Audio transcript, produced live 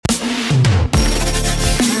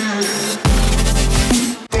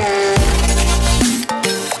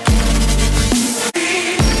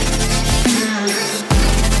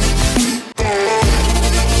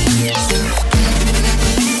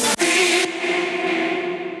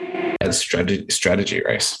a strategy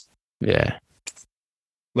race. Yeah.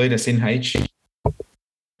 Lead us in, H.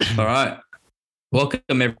 All right.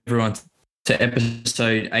 Welcome, everyone, to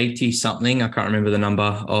episode 80-something. I can't remember the number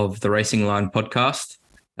of the Racing Line podcast.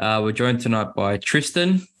 We're joined tonight by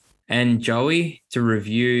Tristan and Joey to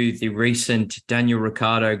review the recent Daniel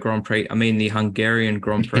Ricciardo Grand Prix. The Hungarian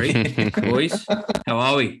Grand Prix. Boys, how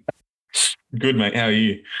are we? Good, mate. How are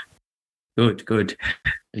you? Good.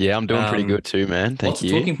 Yeah, I'm doing pretty good too, man. Thank you.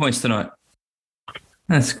 Lots of talking points tonight.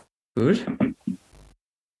 That's good.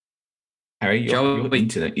 Harry, your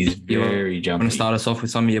internet is very jumpy. Want to start us off with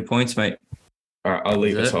some of your points, mate? All right, I'll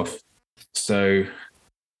lead us off. So,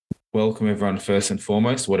 welcome everyone first and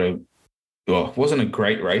foremost. It wasn't a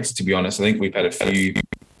great race, to be honest. I think we've had a few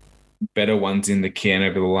better ones in the can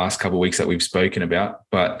over the last couple of weeks that we've spoken about,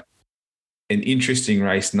 but an interesting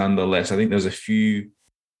race nonetheless. I think there's a few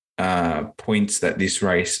points that this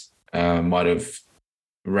race might have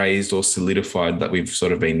raised or solidified that we've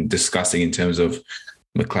sort of been discussing in terms of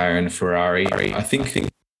McLaren, Ferrari. I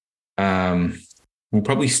think we'll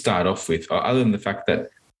probably start off with, other than the fact that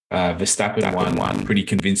Verstappen won pretty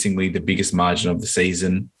convincingly the biggest margin of the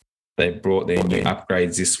season. They brought their new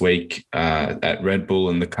upgrades this week at Red Bull,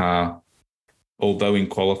 and the car, although in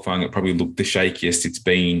qualifying it probably looked the shakiest it's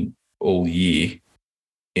been all year,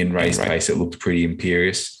 in race pace it looked pretty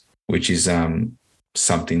imperious, which is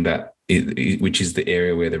something that which is the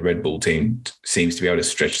area where the Red Bull team seems to be able to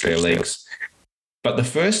stretch their legs. But the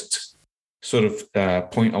first sort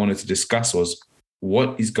of point I wanted to discuss was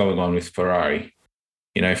what is going on with Ferrari.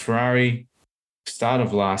 Ferrari, start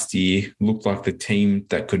of last year, looked like the team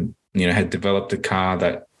that could, had developed a car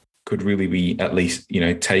that could really be at least,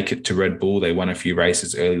 take it to Red Bull. They won a few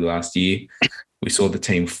races early last year. We saw the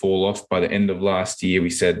team fall off by the end of last year.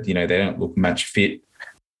 We said, they don't look match fit.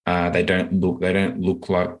 They don't look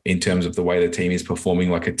like, in terms of the way the team is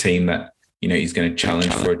performing, like a team that, is going to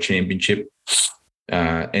challenge for a championship.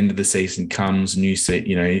 End of the season comes,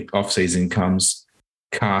 off season comes.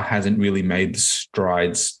 Car hasn't really made the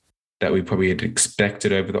strides that we probably had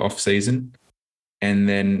expected over the off season. And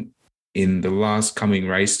then in the last coming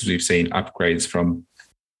races, we've seen upgrades from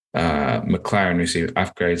McLaren, we've seen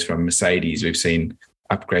upgrades from Mercedes, we've seen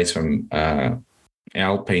upgrades from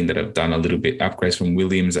Alpine that have done a little bit, upgrades from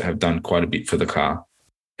Williams that have done quite a bit for the car.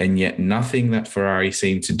 And yet nothing that Ferrari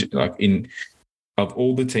seemed to do, of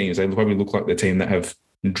all the teams, they probably look like the team that have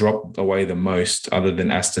dropped away the most other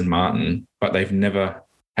than Aston Martin, but they've never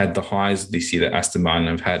had the highs this year that Aston Martin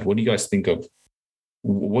have had. What do you guys think of,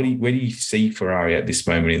 where do you see Ferrari at this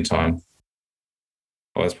moment in time?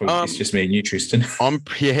 Oh, it's just me and you, Tristan.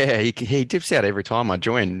 He dips out every time I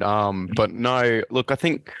join. But no, look, I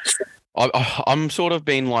think I'm sort of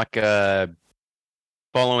been like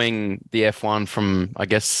following the F1 from, I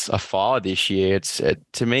guess, afar this year.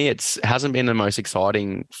 To me, it hasn't been the most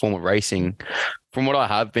exciting form of racing. From what I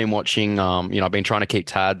have been watching, I've been trying to keep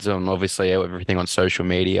tabs on obviously everything on social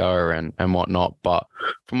media and whatnot. But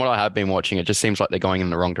from what I have been watching, it just seems like they're going in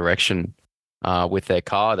the wrong direction with their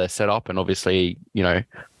car, their setup, and obviously,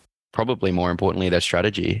 probably more importantly, their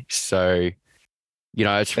strategy. So,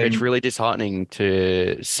 it's really disheartening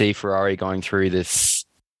to see Ferrari going through this,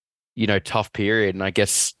 tough period. And I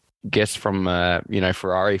guess from a,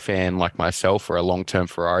 Ferrari fan like myself, or a long-term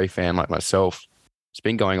Ferrari fan like myself, it's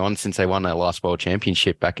been going on since they won their last world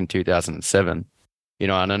championship back in 2007.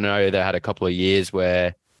 And I know they had a couple of years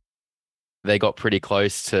where they got pretty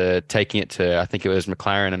close to taking it to, I think it was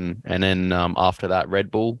McLaren and then after that Red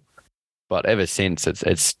Bull. But ever since,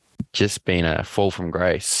 it's just been a fall from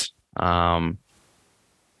grace. I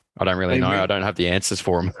don't really know. I don't have the answers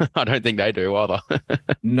for them. I don't think they do either.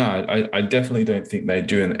 No, I definitely don't think they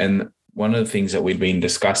do. And one of the things that we've been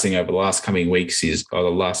discussing over the last couple of weeks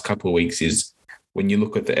is when you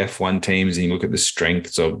look at the F1 teams and you look at the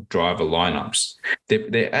strengths of driver lineups,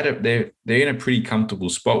 they're in a pretty comfortable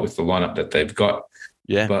spot with the lineup that they've got.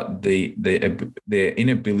 Yeah. But their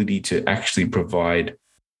inability to actually provide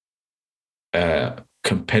a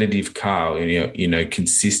competitive car,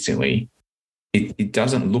 consistently, it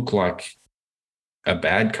doesn't look like a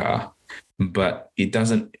bad car, but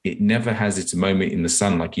it never has its moment in the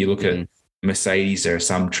sun. Like you look at Mercedes, there are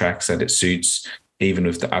some tracks that it suits. Even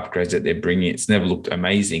with the upgrades that they're bringing, it's never looked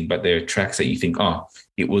amazing, but there are tracks that you think,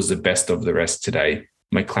 it was the best of the rest today.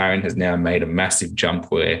 McLaren has now made a massive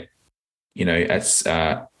jump where,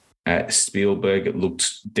 at Spielberg, it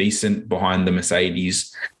looked decent behind the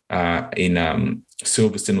Mercedes. In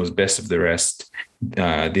Silverstone was best of the rest.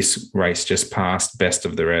 This race just passed best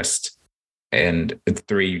of the rest. And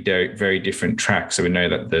three very different tracks. So we know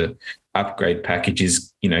that upgrade package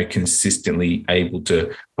is, consistently able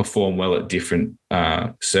to perform well at different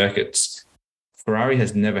circuits. Ferrari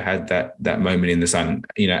has never had that moment in the sun.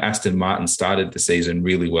 Aston Martin started the season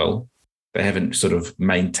really well. They haven't sort of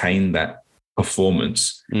maintained that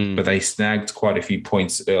performance, but they snagged quite a few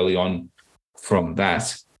points early on from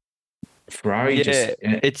that. Ferrari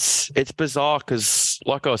it's bizarre because,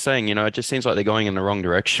 like I was saying, it just seems like they're going in the wrong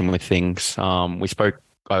direction with things. We spoke,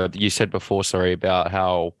 you said before, about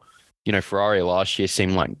how, Ferrari last year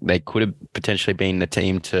seemed like they could have potentially been the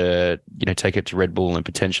team to, take it to Red Bull and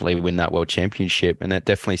potentially win that world championship. And that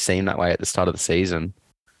definitely seemed that way at the start of the season.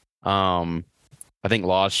 I think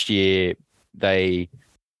last year they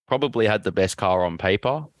probably had the best car on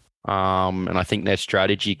paper. And I think their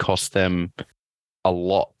strategy cost them a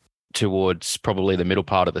lot towards probably the middle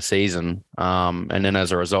part of the season. And then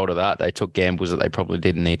as a result of that, they took gambles that they probably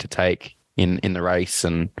didn't need to take in the race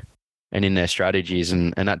and in their strategies.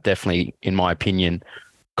 And that definitely, in my opinion,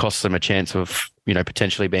 cost them a chance of,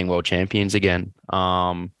 potentially being world champions again.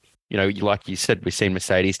 Like you said, we've seen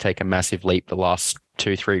Mercedes take a massive leap the last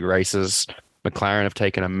 2-3 races. McLaren have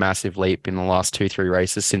taken a massive leap in the last 2-3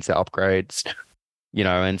 races since their upgrades,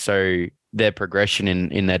 and so their progression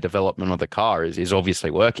in their development of the car is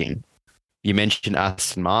obviously working. You mentioned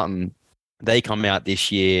Aston Martin. They come out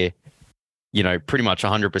this year, pretty much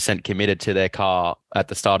 100% committed to their car at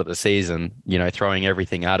the start of the season, throwing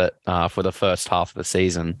everything at it for the first half of the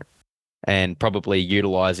season and probably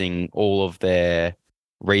utilizing all of their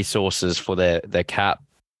resources for their cap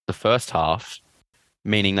the first half,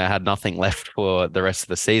 meaning they had nothing left for the rest of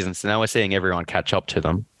the season. So now we're seeing everyone catch up to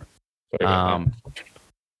them.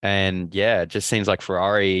 And yeah, it just seems like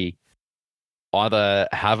Ferrari either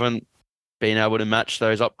haven't been able to match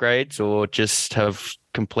those upgrades or just have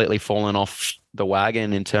completely fallen off the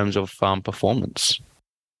wagon in terms of performance.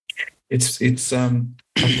 It's I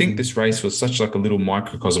think this race was such like a little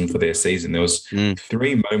microcosm for their season. There was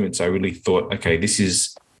 3 moments I really thought, okay, this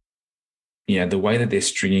is, the way that they're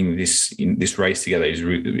stringing this race together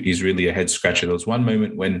is really a head scratcher. There was one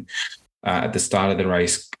moment when at the start of the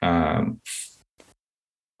race,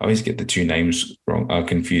 I always get the 2 names wrong,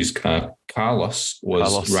 confused. Carlos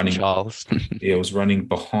was running. Charles. was running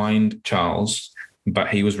behind Charles, but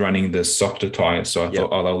he was running the softer tire. So I thought,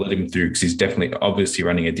 they'll let him through because he's definitely obviously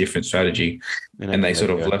running a different strategy. And they sort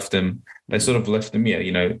of left him. They sort of left them,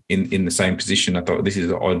 in the same position. I thought this is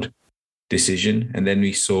an odd decision. And then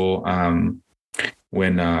we saw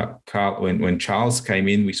when Charles came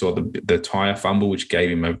in, we saw the tire fumble, which gave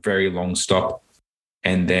him a very long stop.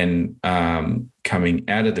 And then coming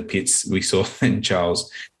out of the pits, we saw then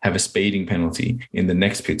Charles have a speeding penalty in the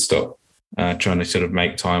next pit stop, trying to sort of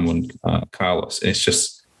make time on Carlos. And it's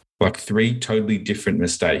just like 3 totally different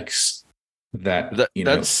mistakes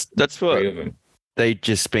that's what they've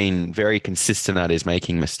just been very consistent at, is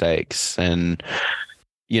making mistakes. And,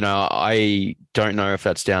 I don't know if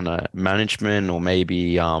that's down to management or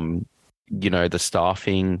maybe, the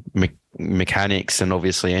staffing, mechanics and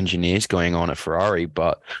obviously engineers going on at Ferrari.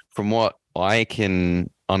 But from what I can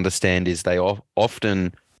understand is they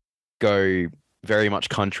often go very much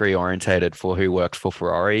country orientated for who works for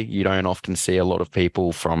Ferrari. You don't often see a lot of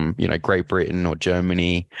people from, Great Britain or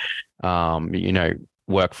Germany,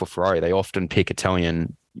 work for Ferrari. They often pick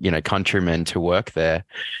Italian, countrymen to work there.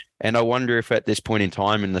 And I wonder if at this point in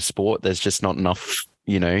time in the sport, there's just not enough,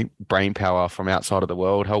 brain power from outside of the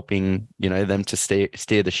world helping, them to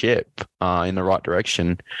steer the ship in the right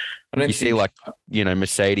direction. You see, like,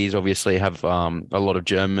 Mercedes obviously have a lot of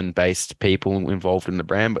German-based people involved in the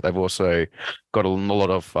brand, but they've also got a lot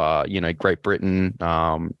of, Great Britain.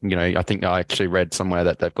 I think I actually read somewhere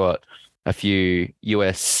that they've got a few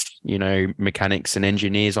US, mechanics and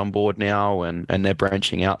engineers on board now, and they're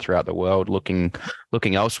branching out throughout the world, looking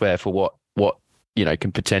elsewhere for what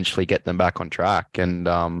can potentially get them back on track. And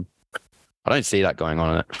I don't see that going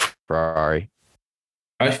on at Ferrari.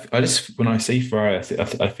 I just, when I see Ferrari,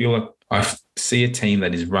 I feel like I see a team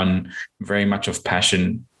that is run very much of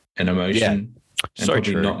passion and emotion, and so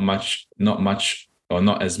probably true.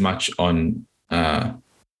 not as much on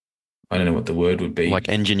I don't know what the word would be, like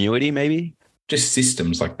ingenuity, maybe just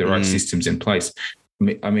systems, like the right systems in place.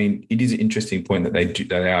 I mean, it is an interesting point that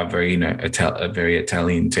they are very, a very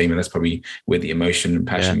Italian team, and that's probably where the emotion and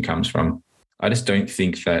passion comes from. I just don't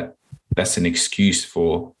think that that's an excuse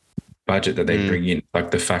for budget that they bring in,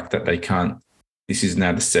 like the fact that they can't. This is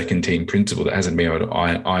now the second team principal that hasn't been able to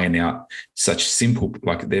iron out such simple,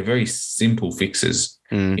 like they're very simple fixes.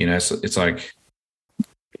 So it's like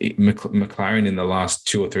McLaren in the last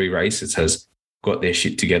 2 or 3 races has got their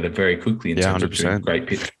shit together very quickly in terms 100%. Of doing great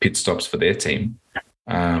pit stops for their team.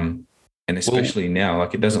 And And especially now,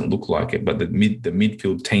 like it doesn't look like it, but the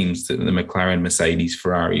midfield teams, the McLaren, Mercedes,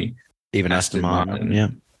 Ferrari, even Aston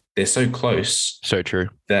Martin, they're so close. So true.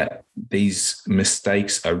 That these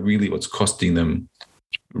mistakes are really what's costing them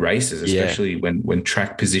races, especially when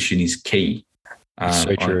track position is key. On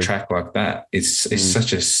a track like that, it's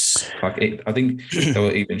such a I think they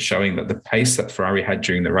were even showing that the pace that Ferrari had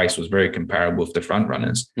during the race was very comparable with the front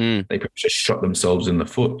runners. They just shot themselves in the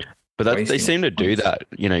foot. But they seem to do that,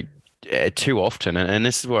 too often. And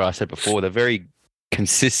this is what I said before. They're very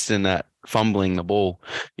consistent at fumbling the ball.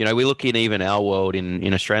 We look in even our world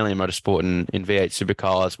in Australian motorsport and in V8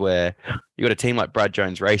 Supercars, where you got a team like Brad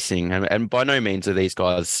Jones Racing, and by no means are these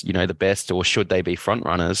guys, the best, or should they be front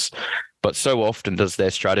runners. But so often does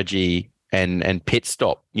their strategy and pit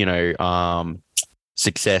stop,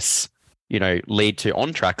 success, lead to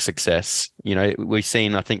on-track success. We've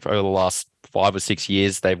seen, I think, over the last 5 or 6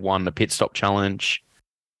 years, they've won the pit stop challenge,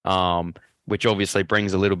 which obviously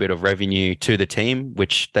brings a little bit of revenue to the team,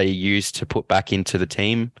 which they use to put back into the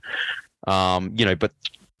team. But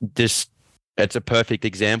it's a perfect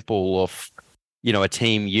example of, a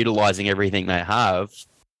team utilizing everything they have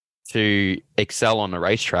to excel on the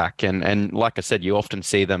racetrack. And like I said, you often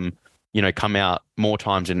see them, come out more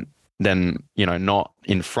times than not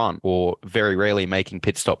in front, or very rarely making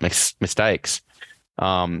pit stop mistakes.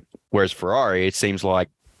 Whereas Ferrari, it seems like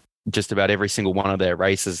just about every single one of their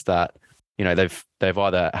races that, they've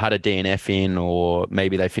either had a DNF in, or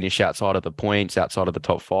maybe they finish outside of the points, outside of the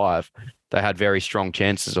top 5. They had very strong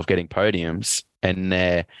chances of getting podiums, and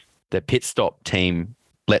their pit stop team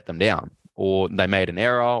let them down. Or they made an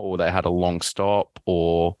error, or they had a long stop,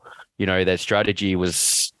 or, their strategy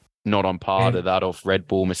was not on par to that of Red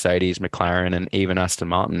Bull, Mercedes, McLaren, and even Aston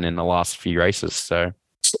Martin in the last few races. So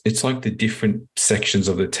it's like the different sections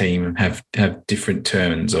of the team have different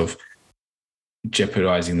turns of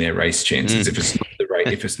jeopardizing their race chances. If it's not the race,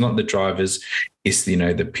 if it's not the drivers, it's the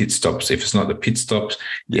pit stops. If it's not the pit stops,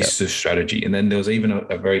 it's the strategy. And then there was even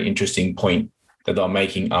a very interesting point that they're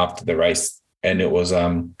making after the race, and it was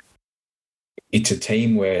it's a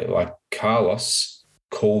team where like Carlos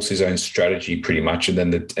calls his own strategy pretty much, and then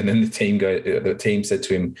the team said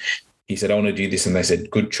to him, he said, "I want to do this," and they said,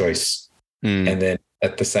 "Good choice." And then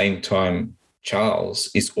at the same time, Charles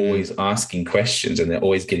is always asking questions, and they're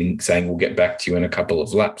always saying, "We'll get back to you in a couple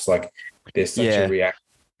of laps." Like there's such a reaction.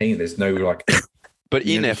 There's no like. But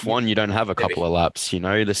in F1, you don't have a couple of laps.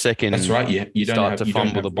 The second that's right. You start to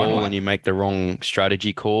fumble the ball and you make the wrong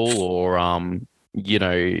strategy call, or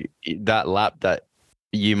that lap that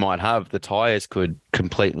you might have, the tires could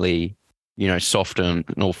completely, soften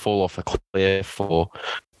or fall off a cliff, or,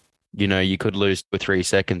 you could lose 2 or 3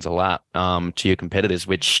 seconds a lap to your competitors,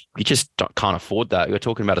 which you just can't afford that. You're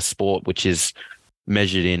talking about a sport which is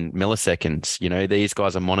measured in milliseconds. These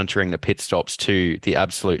guys are monitoring the pit stops to the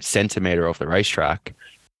absolute centimeter of the racetrack.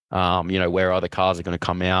 Where other cars are going to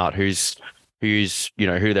come out, who's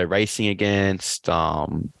who they're racing against.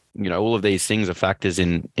 All of these things are factors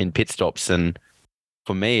in pit stops. And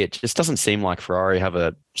for me, it just doesn't seem like Ferrari have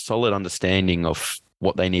a solid understanding of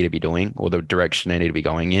what they need to be doing, or the direction they need to be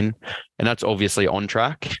going in. And that's obviously on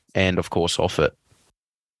track and, of course, off it.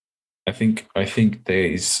 I think there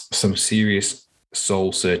is some serious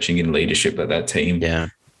soul searching in leadership that team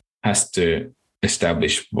has to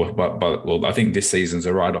establish. Well, I think this season's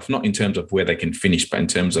a write-off, not in terms of where they can finish, but in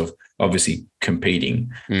terms of obviously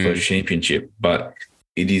competing for a championship. But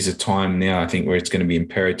it is a time now, I think, where it's going to be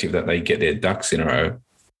imperative that they get their ducks in a row,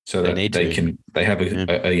 so that they have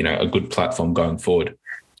a good platform going forward.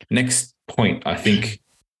 Next point, I think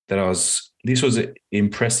this was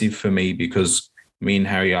impressive for me, because me and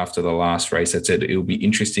Harry, after the last race, had said it'll be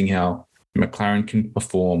interesting how McLaren can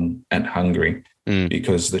perform at Hungary,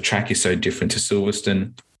 because the track is so different to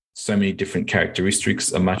Silverstone. So many different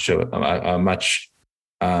characteristics, a much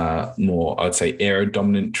more, I'd say,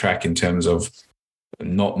 aero-dominant track in terms of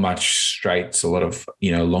not much straights, a lot of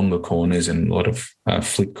longer corners and a lot of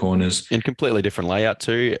flip corners, and completely different layout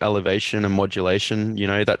too, elevation and modulation.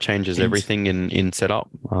 That changes everything in setup.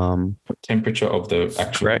 Temperature of the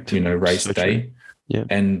actual race day,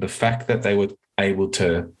 and the fact that they were able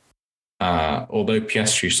to, although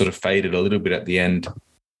Piastri sort of faded a little bit at the end,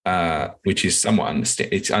 which is somewhat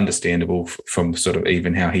it's understandable from sort of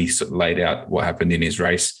even how he sort of laid out what happened in his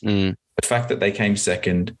race. The fact that they came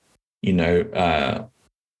second.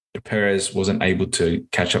 Perez wasn't able to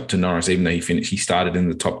catch up to Norris, even though he started in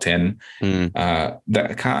the top 10.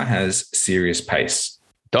 That car has serious pace.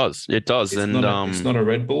 It does. It's not a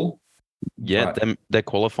Red Bull. Yeah, their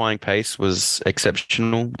qualifying pace was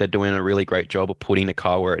exceptional. They're doing a really great job of putting the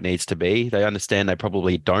car where it needs to be. They understand they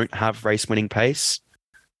probably don't have race-winning pace,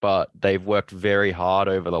 but they've worked very hard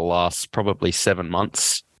over the last probably 7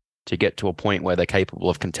 months to get to a point where they're capable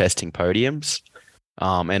of contesting podiums.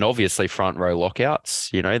 And obviously front row lockouts,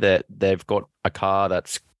 that they've got a car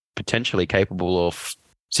that's potentially capable of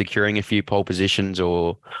securing a few pole positions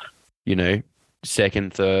or,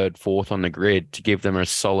 second, third, fourth on the grid to give them a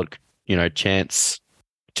solid, chance,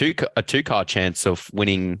 a two-car chance of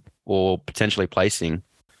winning or potentially placing.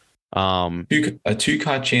 A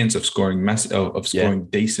two-car chance of scoring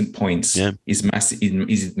decent points is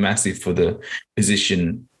massive for the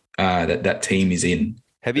position that team is in.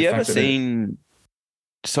 Have you ever seen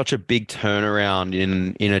such a big turnaround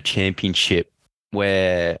in a championship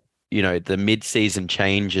where the mid-season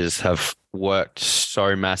changes have worked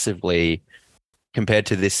so massively compared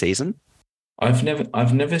to this season? I've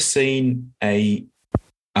never seen a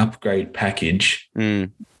upgrade package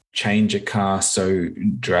change a car so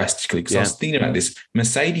drastically. Because I was thinking about this.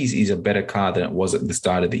 Mercedes is a better car than it was at the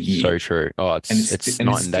start of the year. So true. Oh, it's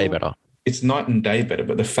night and day better. It's night and day better.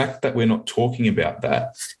 But the fact that we're not talking about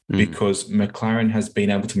that because McLaren has been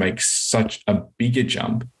able to make such a bigger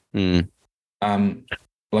jump. I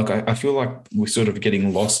feel like we're sort of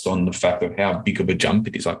getting lost on the fact of how big of a jump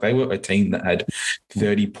it is. Like they were a team that had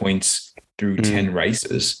 30 points through 10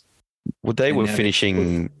 races. Well, they were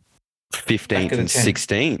finishing 15th and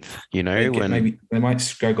 16th, maybe they might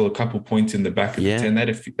struggle a couple points in the back of the 10. They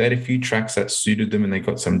had a few tracks that suited them and they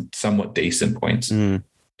got some somewhat decent points.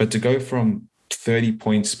 But to go from 30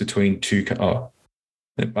 points between two, I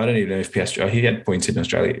don't even know if Piastri, he had points in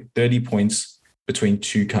Australia, 30 points between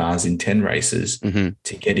two cars in 10 races to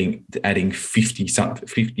adding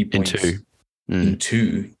 50 points in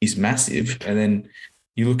two is massive. And then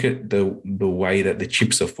you look at the way that the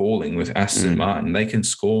chips are falling with Aston Martin, they can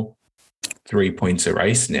score 3 points a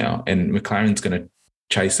race now, and McLaren's going to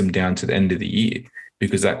chase them down to the end of the year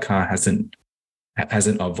because that car hasn't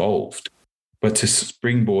evolved. But to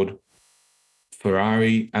springboard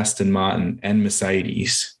Ferrari, Aston Martin, and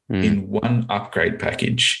Mercedes in one upgrade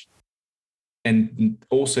package, and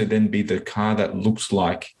also then be the car that looks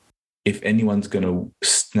like if anyone's going to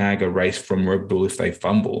snag a race from Red Bull if they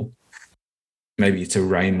fumble, maybe it's a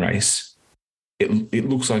rain race, it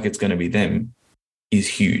looks like it's going to be them, is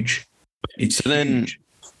huge. It's so huge. Then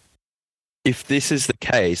if this is the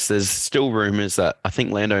case, there's still rumors that I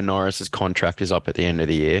think Lando Norris's contract is up at the end of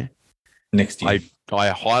the year. Next year. I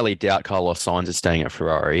highly doubt Carlos Sainz is staying at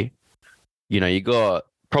Ferrari. You got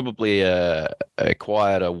probably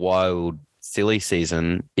quite a wild, silly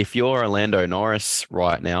season. If you're a Lando Norris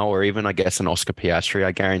right now, or even I guess an Oscar Piastri,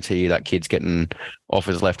 I guarantee you that kid's getting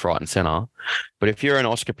offers left, right, and center. But if you're an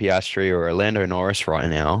Oscar Piastri or a Lando Norris right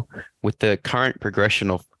now, with the current progression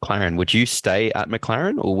of McLaren, would you stay at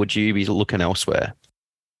McLaren or would you be looking elsewhere?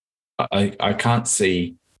 I can't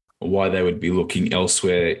see why they would be looking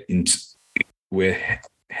elsewhere where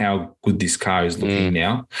how good this car is looking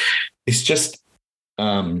now. It's just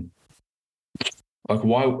why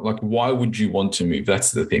would you want to move?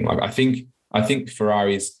 That's the thing. I think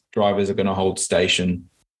Ferrari's drivers are going to hold station.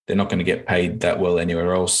 They're not going to get paid that well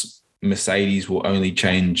anywhere else. Mercedes will only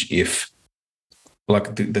change if I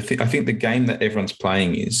think the game that everyone's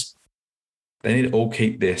playing is they need to all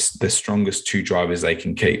keep the strongest two drivers they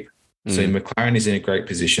can keep. So McLaren is in a great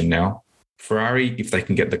position now. Ferrari, if they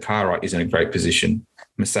can get the car right, is in a great position.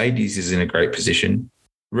 Mercedes is in a great position.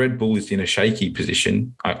 Red Bull is in a shaky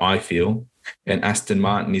position, I feel. And Aston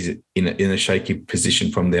Martin is in a shaky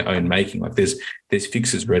position from their own making. Like there's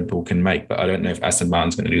fixes Red Bull can make, but I don't know if Aston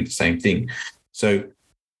Martin's going to do the same thing. So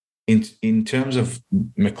in terms of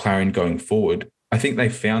McLaren going forward, I think they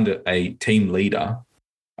found a team leader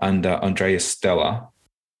under Andreas Stella,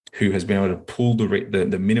 who has been able to pull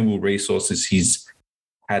the minimal resources he's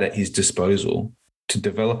had at his disposal to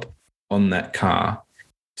develop on that car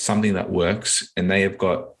something that works. And they have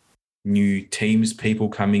got new teams, people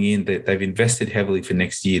coming in that they've invested heavily for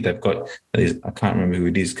next year. They've got, I can't remember who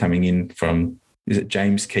it is coming in from, is it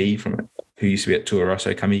James Key who used to be at Toro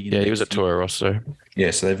Rosso coming in? Yeah, he was at Toro Rosso.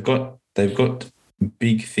 Yeah, so they've got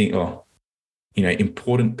big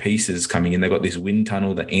important pieces coming in. They've got this wind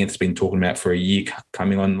tunnel that Anth's been talking about for a year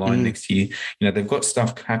coming online next year. They've got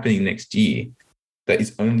stuff happening next year that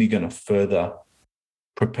is only going to further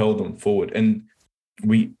propel them forward. And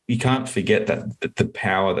we can't forget that the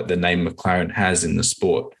power that the name McLaren has in the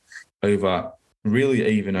sport over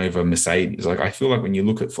Mercedes. Like I feel like when you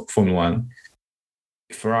look at Formula One,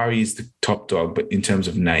 Ferrari is the top dog, but in terms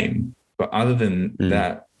of name. But other than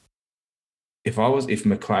that, if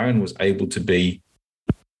McLaren was able to be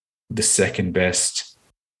the second best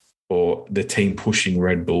or the team pushing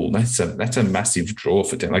Red Bull, that's a massive draw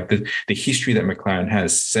for them. Like the history that McLaren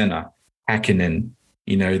has, Senna, Hakkinen,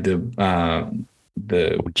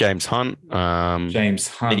 the James Hunt,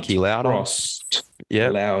 Niki Lauda, Prost,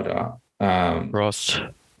 Lauda,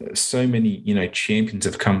 Prost. So many, champions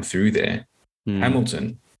have come through there.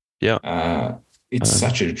 Hamilton. Yeah. It's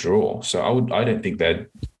such a draw. So I don't think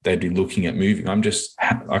they'd be looking at moving. I'm just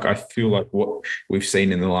like, I feel like what we've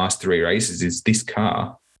seen in the last 3 races is this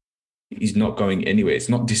car is not going anywhere. It's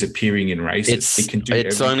not disappearing in races.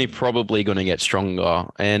 It's only probably going to get stronger.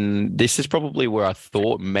 And this is probably where I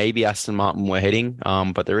thought maybe Aston Martin were heading.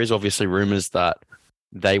 But there is obviously rumors that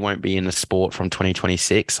they won't be in the sport from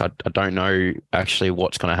 2026. I don't know actually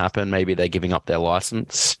what's going to happen. Maybe they're giving up their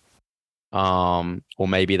license. Or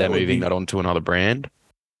maybe they're moving that onto another brand.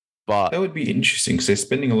 But that would be interesting because they're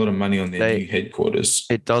spending a lot of money on their new headquarters.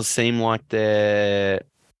 It does seem like they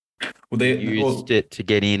used it to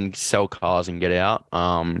get in, sell cars and get out.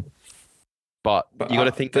 But you got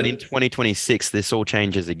to think that in 2026, this all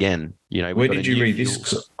changes again. Where did you read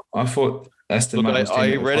this? I thought Aston Martin was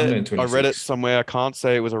I read it somewhere. I can't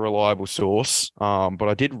say it was a reliable source, but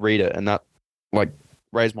I did read it, and that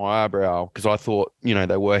raised my eyebrow because I thought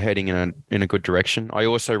they were heading in a good direction. I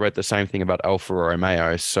also read the same thing about Alfa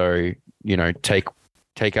Romeo. So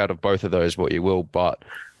take out of both of those what you will, but.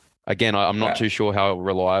 Again, I'm not too sure how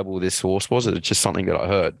reliable this source was. It's just something that I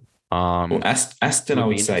heard. Aston, I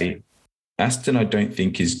would say, Aston, I don't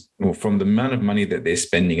think from the amount of money that they're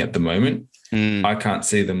spending at the moment, I can't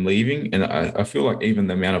see them leaving. And I feel like even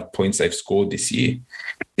the amount of points they've scored this year,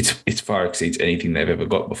 it's far exceeds anything they've ever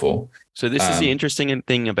got before. So this is the interesting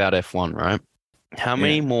thing about F1, right? How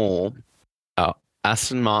many more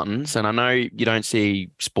Aston Martins, and I know you don't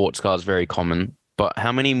see sports cars very common, but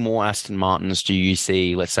how many more Aston Martins do you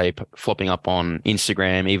see, let's say, flopping up on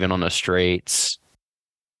Instagram, even on the streets?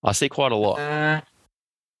 I see quite a lot.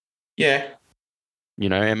 Yeah.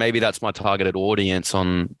 And maybe that's my targeted audience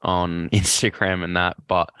on Instagram and that,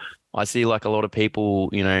 but I see like a lot of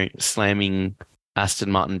people, slamming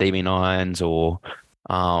Aston Martin DB9s or,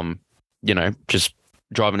 just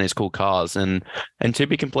driving these cool cars. And to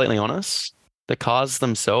be completely honest, the cars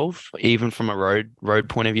themselves, even from a road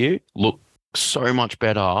point of view, look so much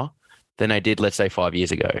better than they did, let's say, 5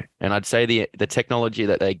 years ago. And I'd say the technology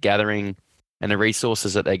that they're gathering and the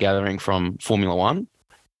resources that they're gathering from Formula One,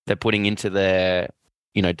 they're putting into their,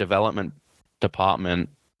 development department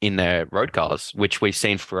in their road cars, which we've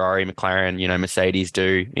seen Ferrari, McLaren, Mercedes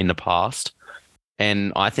do in the past.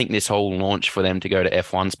 And I think this whole launch for them to go to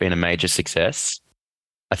F1's been a major success.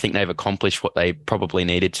 I think they've accomplished what they probably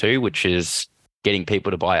needed to, which is getting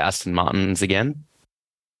people to buy Aston Martins again.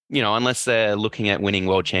 Unless they're looking at winning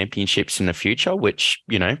world championships in the future, which,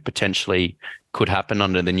 potentially could happen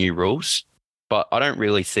under the new rules. But I don't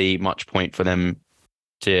really see much point for them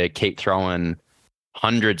to keep throwing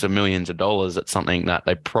hundreds of millions of dollars at something that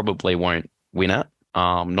they probably won't win at,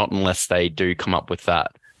 not unless they do come up with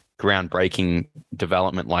that groundbreaking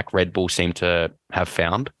development like Red Bull seem to have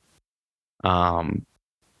found. I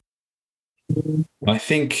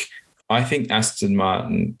think Aston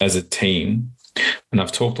Martin as a team, and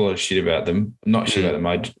I've talked a lot of shit about them. Not shit about them.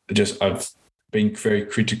 I've been very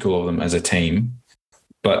critical of them as a team.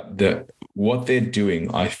 But what they're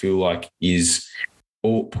doing, I feel like, is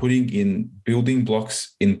all putting in building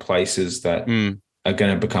blocks in places that are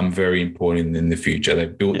going to become very important in the future.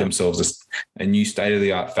 They've built themselves a new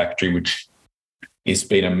state-of-the-art factory, which has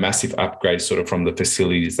been a massive upgrade sort of from the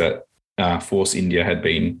facilities that Force India had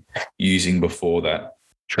been using before that.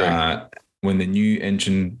 True. When the new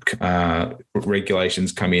engine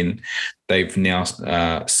regulations come in, they've now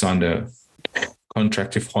signed a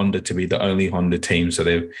contract with Honda to be the only Honda team. So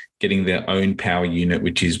they're getting their own power unit,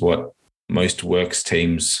 which is what most works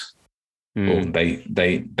teams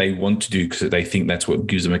they want to do because they think that's what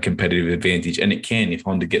gives them a competitive advantage. And it can if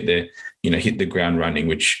Honda get their, hit the ground running,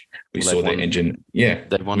 which we saw their engine. Yeah.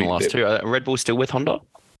 They've won the last two. Are Red Bull still with Honda?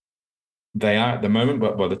 They are at the moment,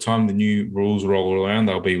 but by the time the new rules roll around,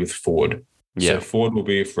 they'll be with Ford. Yeah. So Ford will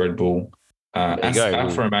be with Red Bull.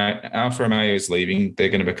 Alfa Romeo is leaving. They're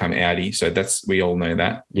going to become Audi. So we all know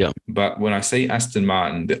that. Yeah. But when I see Aston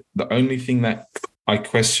Martin, the only thing that I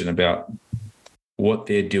question about what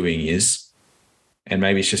they're doing is, and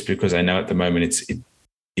maybe it's just because I know at the moment it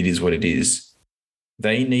is what it is,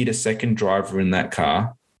 they need a second driver in that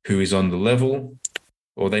car who is on the level,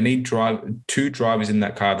 or they need two drivers in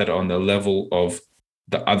that car that are on the level of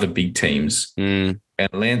the other big teams. And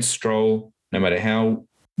Lance Stroll, no matter how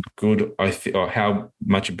good I feel, or how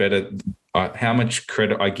much better, how much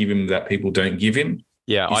credit I give him that people don't give him.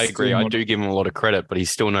 Yeah, I agree. I do give him a lot of credit, but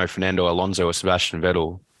he's still no Fernando Alonso or Sebastian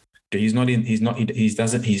Vettel. He's not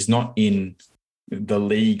in the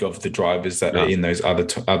league of the drivers that are in those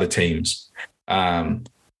other teams. So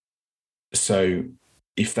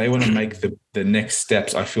if they want to make the next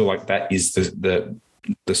steps, I feel like that is the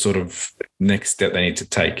sort of next step they need to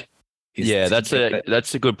take. Yeah, that's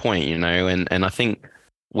a good point, and I think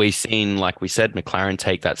we've seen, like we said, McLaren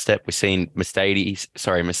take that step. We've seen Mercedes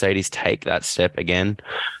take that step again.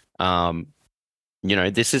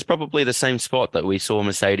 This is probably the same spot that we saw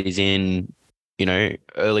Mercedes in,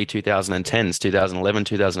 early 2010s, 2011,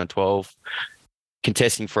 2012,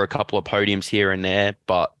 contesting for a couple of podiums here and there,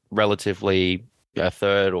 but relatively a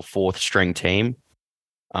third or fourth string team.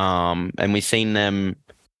 And we've seen them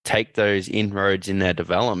take those inroads in their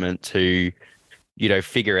development to,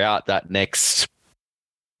 figure out that next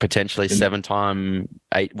potentially seven-time,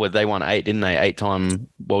 they won 8, didn't they? 8-time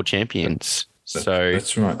world champions. So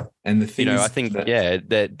that's right. And the thing is, I think,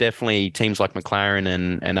 that definitely teams like McLaren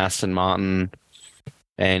and Aston Martin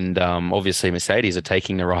and obviously Mercedes are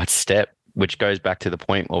taking the right step, which goes back to the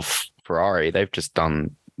point of Ferrari. They've just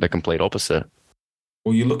done the complete opposite.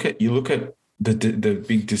 Well, you look at the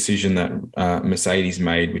big decision that Mercedes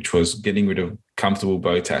made, which was getting rid of comfortable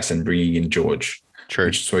Bottas and bringing in George.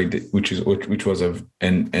 True. Which was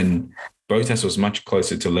and Bottas was much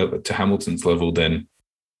closer to Hamilton's level than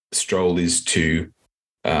Stroll is to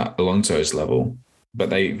Alonso's level. But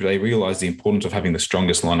they realized the importance of having the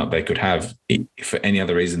strongest lineup they could have for any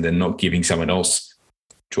other reason than not giving someone else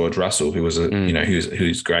George Russell, who was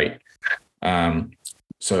who's great.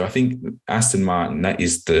 So I think Aston Martin, that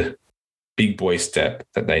is the big boy step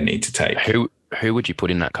that they need to take. Who would you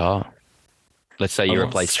put in that car? Let's say you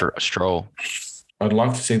replace Stroll. I'd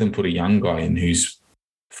like to see them put a young guy in who's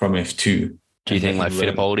from F2. Do you think like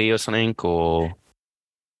Fittipaldi or something, or?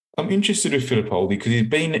 I'm interested in Fittipaldi because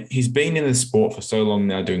he's been in the sport for so long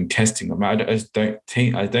now doing testing. I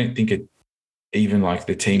don't think even like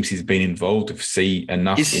the teams he's been involved with see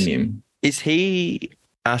enough in him. Is he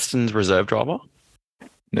Aston's reserve driver?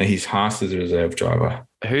 No, he's Haas's reserve driver.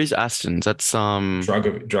 Who's Aston's? That's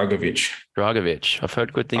Dragovic. I've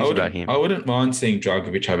heard good things about him. I wouldn't mind seeing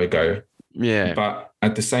Dragovic have a go. Yeah. But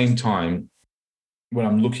at the same time, when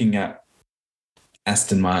I'm looking at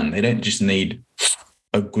Aston Martin, they don't just need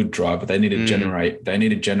a good driver. They need to generate. They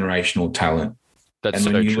need a generational talent. That's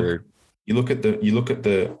so true. You look at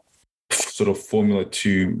the sort of Formula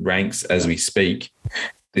 2 ranks as we speak.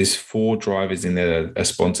 There's 4 drivers in there that are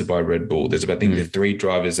sponsored by Red Bull. There's there's 3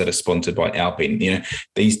 drivers that are sponsored by Alpine.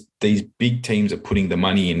 These big teams are putting the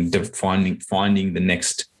money into finding the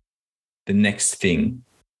next thing.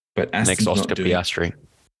 But Aston's next Oscar Piastri.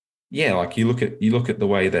 Yeah, like you look at the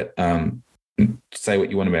way that say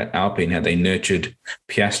what you want about Alpine, how they nurtured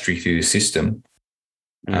Piastri through the system.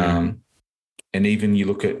 And even you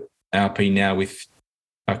look at Alpine now with,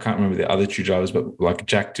 I can't remember the other 2 drivers, but like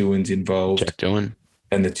Jack Doohan's involved. Jack Doohan.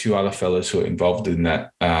 And the 2 other fellas who are involved in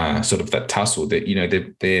that sort of that tussle,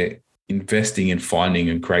 that they're investing in finding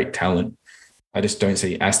and great talent. I just don't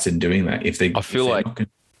see Aston doing that.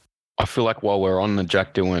 I feel like while we're on the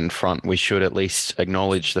Jack Doohan front, we should at least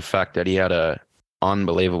acknowledge the fact that he had an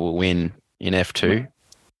unbelievable win in F2.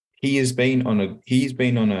 He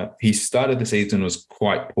started the season was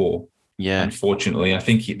quite poor. Yeah. Unfortunately, I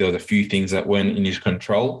think there was a few things that weren't in his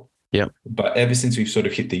control. Yeah. But ever since we've sort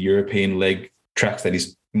of hit the European leg tracks that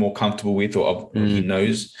he's more comfortable with or he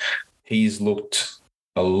knows, he's looked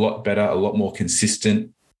a lot better, a lot more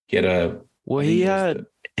consistent. He had a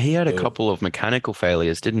couple of mechanical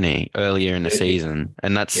failures, didn't he, earlier in the season?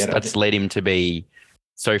 And that's led him to be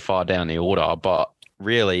so far down the order. But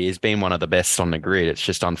really, he's been one of the best on the grid. It's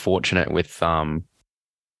just unfortunate with some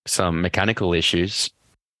mechanical issues.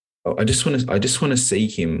 I just want to see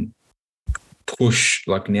him push.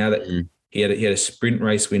 Like now that he had a sprint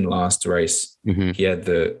race win last race, he had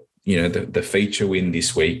the feature win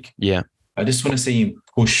this week. Yeah, I just want to see him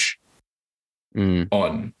push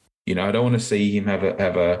on. I don't want to see him have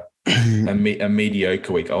a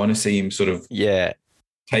mediocre week. I want to see him sort of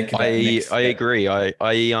take that next step. I agree. I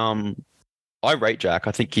rate Jack.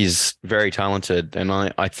 I think he's very talented, and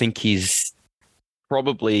I think he's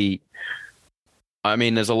probably. I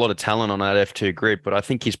mean, there's a lot of talent on that F2 grid, but I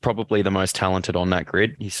think he's probably the most talented on that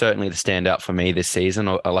grid. He's certainly the standout for me this season.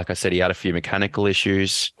 Like I said, he had a few mechanical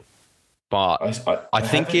issues, but I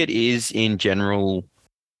think it is in general,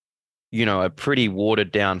 a pretty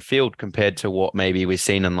watered down field compared to what maybe we've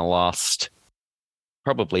seen in the last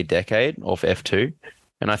probably decade of F2.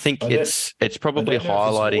 And I think it's probably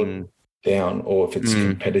highlighting down or if it's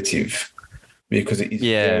competitive, because it is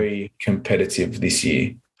very competitive this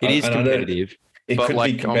year. It is competitive. But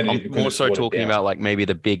like, I'm more so talking about like maybe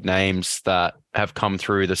the big names that have come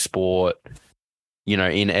through the sport, in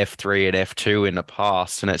F3 and F2 in the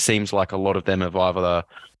past. And it seems like a lot of them have either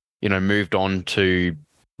moved on to,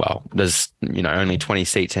 well, there's, only 20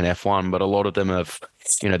 seats in F1, but a lot of them have,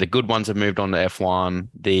 the good ones have moved on to F1.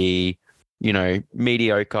 The,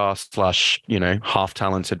 mediocre / half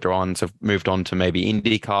talented ones have moved on to maybe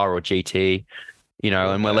IndyCar or GT,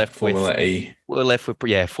 and we're left with Formula E.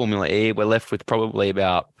 Formula E. We're left with probably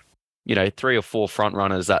about, 3 or 4 front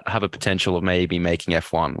runners that have a potential of maybe making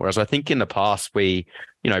F1. Whereas I think in the past, we,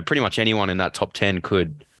 pretty much anyone in that top 10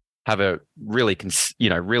 could have a really,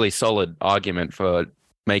 really solid argument for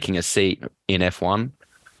making a seat in F1.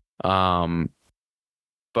 But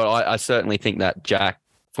I certainly think that Jack,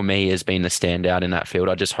 for me, has been the standout in that field.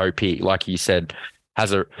 I just hope he, like you said,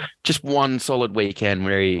 has just one solid weekend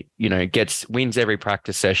where he, wins every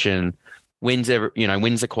practice session, wins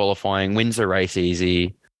the qualifying, wins the race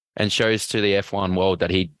easy, and shows to the F1 world that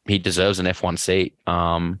he deserves an F1 seat.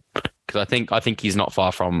 Because I think he's not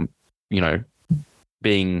far from,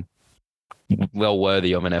 being well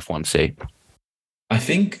worthy of an F1 seat. I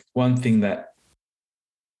think one thing that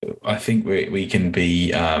I think we can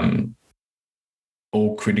be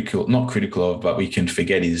not critical of, but we can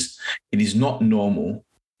forget is it is not normal.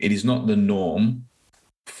 It is not the norm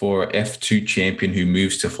for an F2 champion who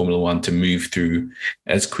moves to Formula One to move through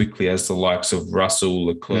as quickly as the likes of Russell,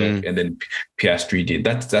 Leclerc, and then Piastri did.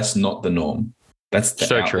 That's not the norm. That's the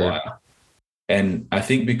outlier. True. And I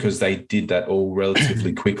think because they did that all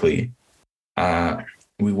relatively quickly,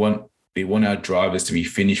 we want our drivers to be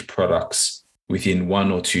finished products within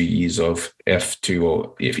 1 or 2 years of F2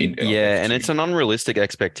 or F1. Yeah, and it's an unrealistic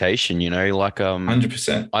expectation,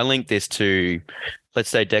 100%. I link this to, let's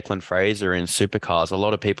say, Declan Fraser in Supercars. A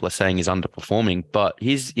lot of people are saying he's underperforming, but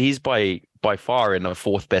he's by far in the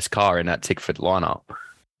 4th best car in that Tickford lineup.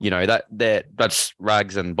 That's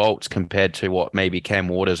rags and bolts compared to what maybe Cam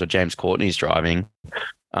Waters or James Courtney's driving.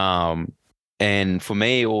 And for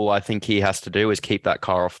me, all I think he has to do is keep that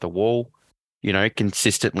car off the wall,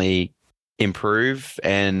 consistently improve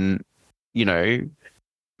and,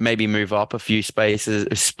 maybe move up a few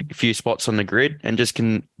spots on the grid and just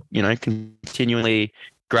continually,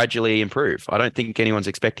 gradually improve. I don't think anyone's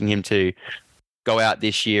expecting him to go out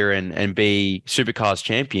this year and be Supercars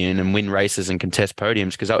champion and win races and contest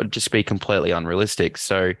podiums, because that would just be completely unrealistic.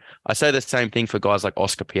 So I say the same thing for guys like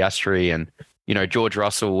Oscar Piastri and, George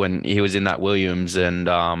Russell when he was in that Williams and,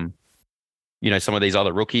 some of these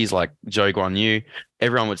other rookies like Zhou Guanyu.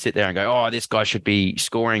 Everyone would sit there and go, oh, this guy should be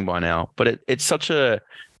scoring by now. But it's such a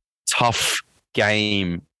tough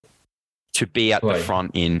game to be at the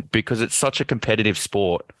front in, because it's such a competitive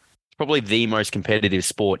sport. It's probably the most competitive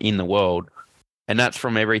sport in the world. And that's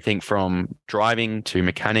from everything from driving to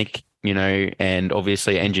mechanic, and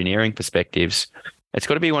obviously engineering perspectives. It's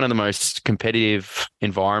got to be one of the most competitive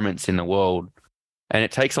environments in the world. And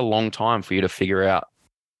it takes a long time for you to figure out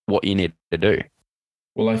what you need to do.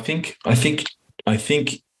 Well, I think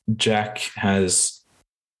Jack has,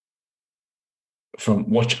 from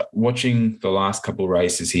watching the last couple of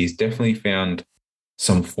races, he's definitely found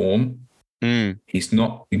some form. He's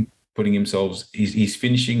not putting himself. He's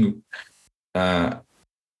finishing.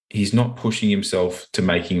 He's not pushing himself to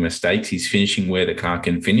making mistakes. He's finishing where the car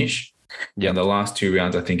can finish. Yeah. And the last 2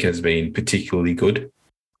 rounds, I think, has been particularly good.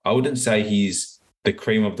 I wouldn't say he's the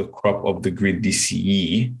cream of the crop of the grid this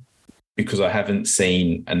year, because I haven't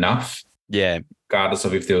seen enough. Yeah. Regardless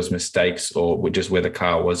of if there was mistakes or just where the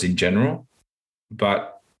car was in general.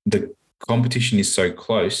 But the competition is so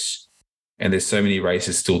close and there's so many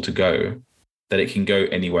races still to go that it can go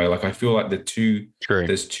anyway. Like, I feel like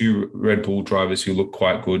there's 2 Red Bull drivers who look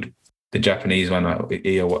quite good. The Japanese one, I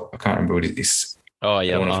can't remember what it is. Oh,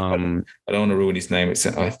 yeah. I don't want to ruin his name. It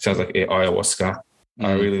sounds like Ayahuasca.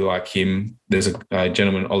 I really like him. There's a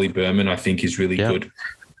gentleman, Ollie Berman, I think is really good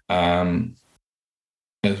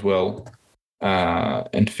as well.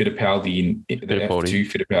 And Fittipaldi in the F2,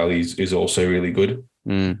 Fittipaldi is also really good.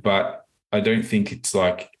 But I don't think it's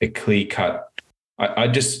like a clear cut. I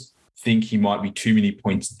just think he might be too many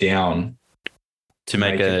points down to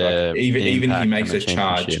make a even if he makes a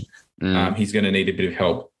charge. He's going to need a bit of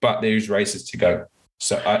help. But there's races to go.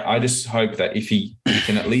 So I just hope that if he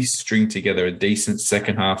can at least string together a decent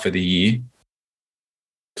second half of the year,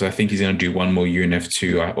 because I think he's going to do one more year in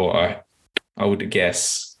F2, I would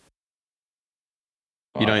guess.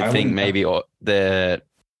 You don't think maybe they're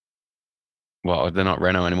not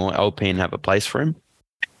Renault anymore, Alpine have a place for him?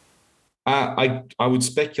 I would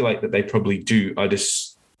speculate that they probably do. I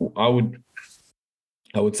would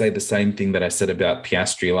say the same thing that I said about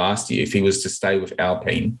Piastri last year. If he was to stay with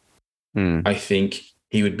Alpine, I think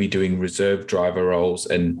he would be doing reserve driver roles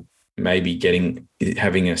and maybe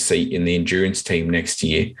having a seat in the endurance team next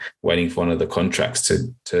year, waiting for one of the contracts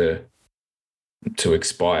to to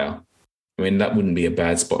expire. I mean, that wouldn't be a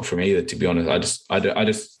bad spot for me either, to be honest. I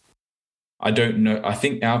don't know. I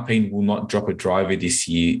think Alpine will not drop a driver this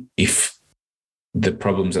year if the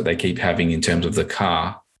problems that they keep having in terms of the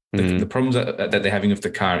car, the problems that they're having with the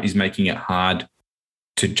car is making it hard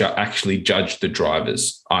to actually judge the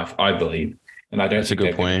drivers, I believe. And I don't think that's a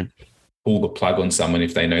good point. Pull the plug on someone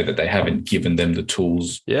if they know that they haven't given them the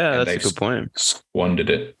tools. Yeah, that's a good point. Squandered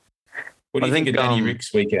it. What do you think of Danny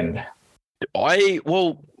Rick's weekend? I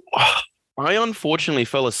unfortunately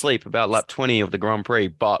fell asleep about lap 20 of the Grand Prix,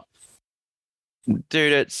 but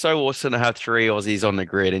dude, it's so awesome to have 3 Aussies on the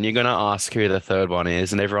grid, and you're going to ask who the third one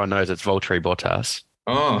is, and everyone knows it's Valtteri Bottas.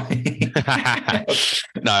 Oh.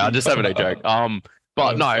 No, I'm just having a joke.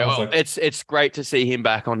 But no, it's great to see him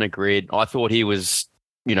back on the grid. I thought he was,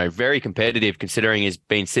 very competitive considering he's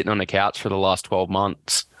been sitting on the couch for the last 12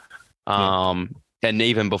 months. And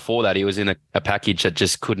even before that, he was in a package that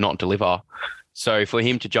just could not deliver. So for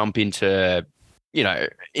him to jump into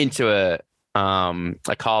a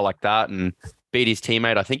car like that and beat his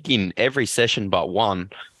teammate, I think in every session but one,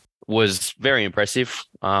 was very impressive.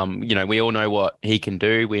 We all know what he can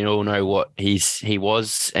do. We all know what he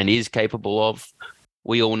was and is capable of.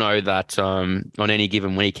 We all know that on any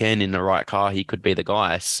given weekend in the right car, he could be the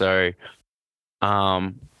guy. So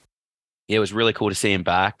it was really cool to see him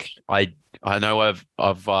back. I know I've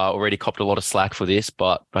already copped a lot of slack for this,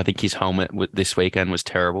 but I think his helmet this weekend was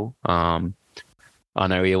terrible. I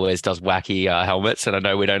know he always does wacky helmets, and I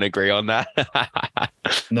know we don't agree on that.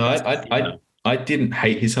 No, I didn't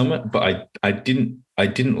hate his helmet, but I didn't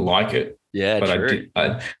like it. Yeah, but true.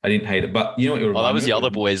 I didn't hate it. But you know what? That was the other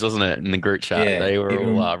boys, wasn't it? In the group chat, yeah, they were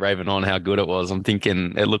all raving on how good it was. I'm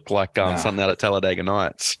thinking it looked like something out of Talladega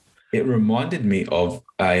Nights. It reminded me of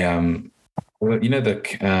a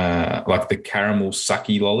like the caramel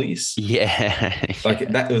sucky lollies. Yeah, like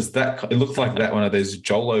that was that. It looked like that one of those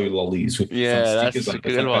Jolo lollies with some stickers. That's a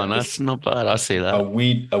good one. That's not bad. I see that. A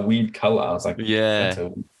weird color. I was like, yeah.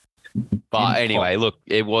 But anyway, look,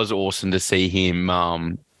 it was awesome to see him,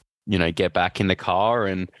 get back in the car.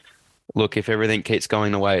 And look, if everything keeps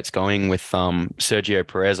going the way it's going with Sergio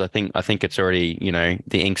Perez, I think it's already,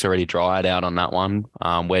 the ink's already dried out on that one.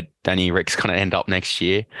 Where Danny Rick's going to end up next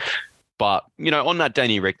year. But on that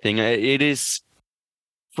Danny Rick thing, it is,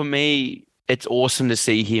 for me, it's awesome to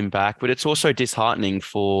see him back, but it's also disheartening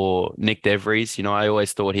for Nick DeVries. I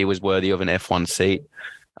always thought he was worthy of an F1 seat.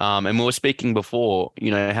 And we were speaking before,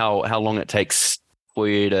 how long it takes for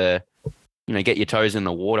you to, get your toes in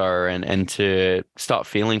the water and to start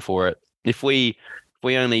feeling for it. If we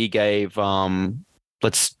only gave, I'm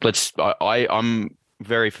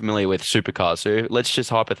very familiar with Supercars. So let's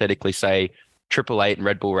just hypothetically say Triple Eight and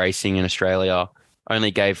Red Bull Racing in Australia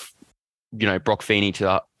only gave, Brock Feeney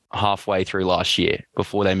to halfway through last year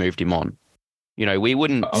before they moved him on. We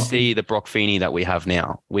wouldn't see the Brock Feeney that we have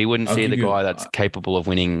now. We wouldn't see the guy that's capable of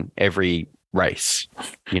winning every race.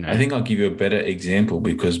 I think I'll give you a better example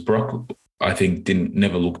because Brock, I think,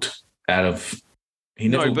 never looked out of.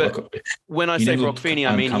 When I say Brock Feeney,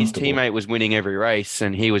 I mean his teammate was winning every race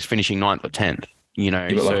and he was finishing 9th or 10th.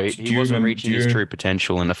 So he wasn't reaching his true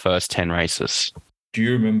potential in the first 10 races. Do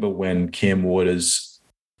you remember when Cam Waters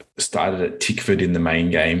started at Tickford in the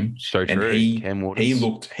main game? So true. And he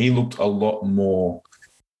looked a lot more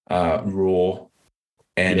raw,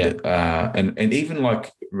 and even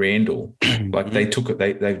like Randall, like they took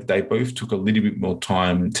it. They both took a little bit more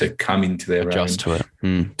time to come into their adjust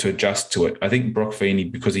own, to adjust to it. I think Brock Feeney,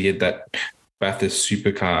 because he had that Bathurst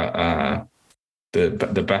supercar.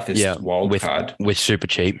 The Bathurst wild card with super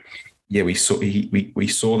cheap. Yeah, we saw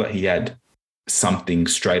that he had something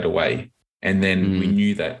straight away, and then we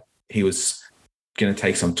knew that he was going to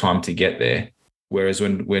take some time to get there. Whereas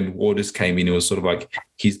when Waters came in, it was sort of like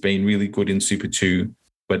he's been really good in Super 2,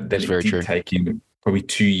 but then it did take him probably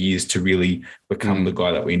 2 years to really become the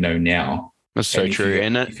guy that we know now. That's so true.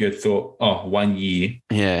 If you had thought, 1 year,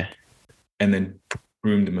 and then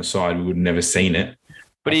broomed him aside, we would have never seen it.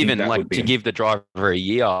 But even to give the driver a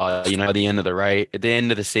year, at the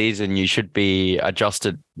end of the season, you should be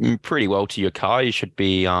adjusted pretty well to your car. You should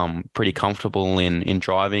be pretty comfortable in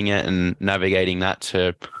driving it and navigating that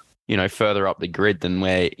to, further up the grid than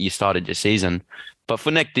where you started your season. But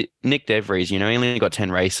for Nick DeVries, he only got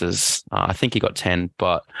 10 races. I think he got 10,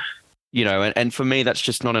 but, and for me, that's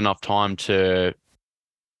just not enough time to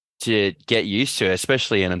get used to,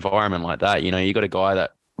 especially in an environment like that. You got a guy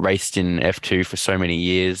that raced in F2 for so many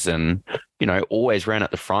years and, always ran at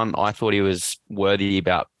the front. I thought he was worthy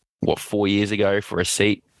about, 4 years ago for a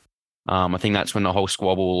seat. I think that's when the whole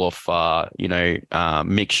squabble of,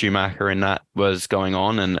 Mick Schumacher and that was going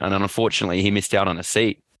on. And unfortunately, he missed out on a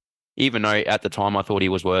seat. even though at the time I thought he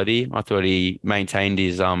was worthy, I thought he maintained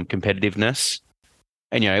his competitiveness.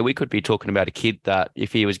 And, we could be talking about a kid that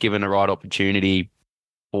if he was given the right opportunity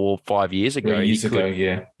 4 or 5 years ago, 3 years ago,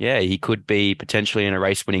 yeah. Yeah, he could be potentially in a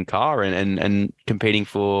race-winning car and competing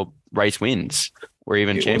for race wins or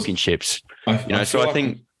even championships.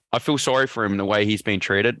 I feel sorry for him in the way he's been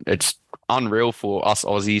treated. It's unreal for us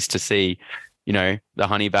Aussies to see, the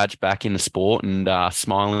honey badge back in the sport and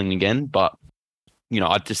smiling again. But,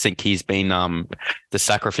 I just think he's been the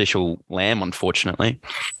sacrificial lamb, unfortunately.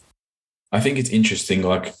 I think it's interesting.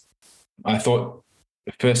 Like, I thought,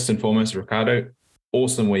 first and foremost, Ricciardo,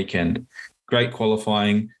 awesome weekend. Great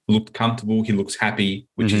qualifying, looked comfortable. He looks happy,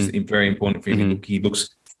 which is very important for him. He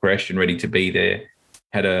looks fresh and ready to be there.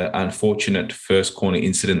 Had an unfortunate first corner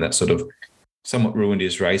incident that sort of somewhat ruined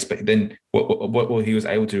his race. But then what he was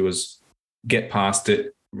able to do was get past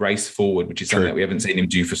it, race forward, which is something that we haven't seen him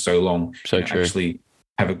do for so long. Actually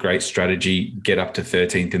have a great strategy, get up to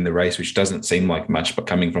 13th in the race, which doesn't seem like much, but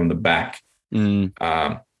coming from the back and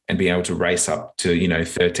being able to race up to,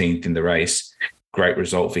 13th in the race, great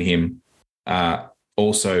result for him.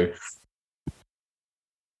 Also,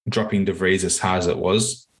 dropping De Vries as hard as it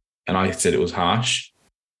was, and I said it was harsh.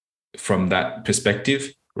 From that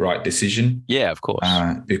perspective, right decision. Yeah, of course.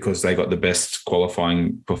 Because they got the best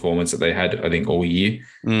qualifying performance that they had, I think, all year.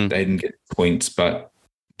 They didn't get points, but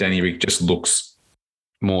Danny Ric just looks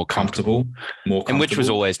more comfortable. And which was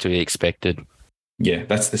always to be expected. Yeah,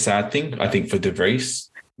 that's the sad thing, I think, for De Vries.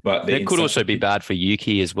 But it could also be bad for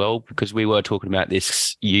Yuki as well, because we were talking about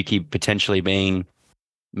this Yuki potentially being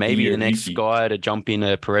maybe the next guy to jump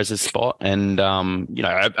in Perez's spot. And, I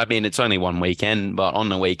mean, it's only one weekend, but on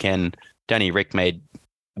the weekend, Danny Ric made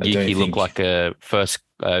Yuki look like a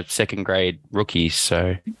second grade rookie.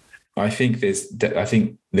 So I think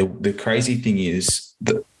the crazy thing is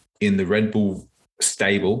that in the Red Bull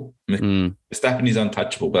stable, Verstappen is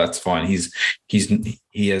untouchable, but that's fine.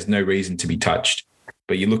 He has no reason to be touched.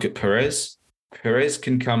 But you look at Perez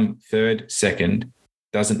can come third, second,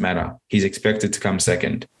 doesn't matter. He's expected to come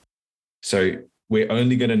second. So we're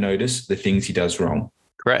only going to notice the things he does wrong.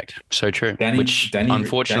 Correct. So true.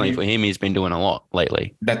 Unfortunately for him, he's been doing a lot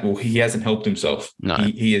lately. He hasn't helped himself. No.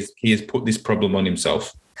 He has put this problem on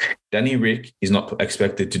himself. Danny Ric is not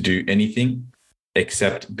expected to do anything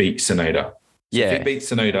except beat Tsunoda. So if he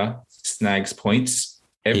beats Tsunoda, snags points,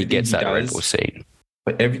 he gets that Red Bull seat.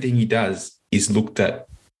 But everything he does is looked at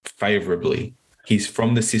favorably. He's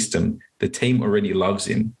from the system. The team already loves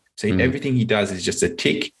him. So everything he does is just a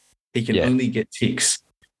tick. He can only get ticks.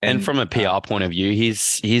 And from a PR point of view,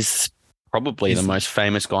 he's probably the most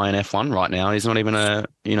famous guy in F1 right now. He's not even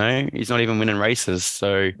he's not even winning races.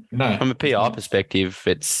 So from a PR perspective,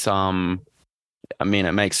 it's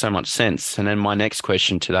it makes so much sense. And then my next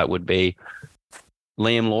question to that would be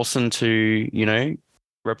Liam Lawson to,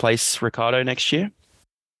 replace Ricciardo next year?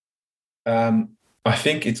 I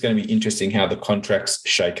think it's going to be interesting how the contracts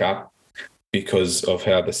shake up because of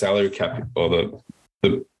how the salary cap or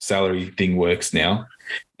the salary thing works now.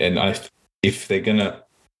 And if they're going to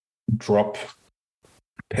drop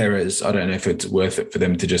Perez, I don't know if it's worth it for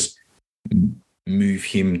them to just move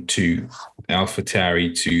him to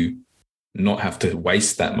AlphaTauri to not have to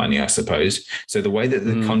waste that money, I suppose. So the way that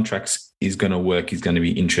the contracts is going to work is going to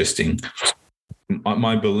be interesting.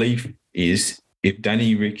 My belief is if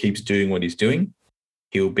Danny Ric keeps doing what he's doing,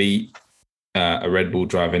 he'll be a Red Bull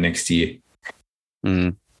driver next year.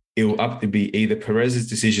 It'll up to be either Perez's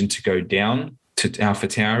decision to go down to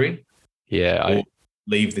AlphaTauri or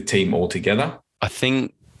leave the team altogether.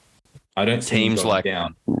 I don't see teams like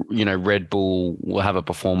down. Red Bull will have a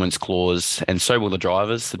performance clause, and so will the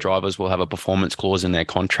drivers. The drivers will have a performance clause in their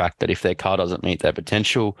contract that if their car doesn't meet their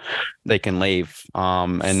potential, they can leave.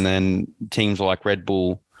 And then teams like Red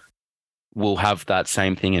Bull will have that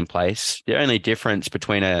same thing in place. The only difference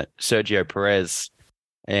between a Sergio Perez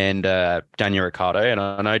and Daniel Ricciardo, and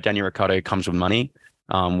I know Daniel Ricciardo comes with money,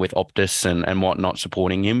 with Optus and whatnot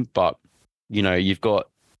supporting him, but you've got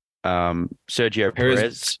Sergio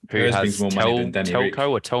Perez, who has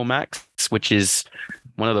Telco or Telmax, which is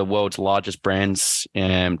one of the world's largest brands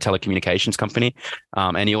telecommunications company.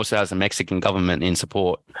 And he also has a Mexican government in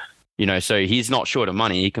support. So he's not short of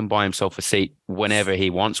money. He can buy himself a seat whenever he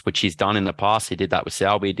wants, which he's done in the past. He did that with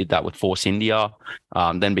Sauber, he did that with Force India,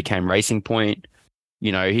 then became Racing Point.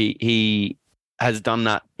 He has done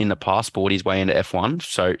that in the past, bought his way into F1.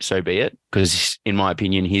 So be it, because in my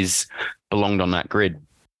opinion, he's belonged on that grid.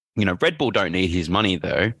 Red Bull don't need his money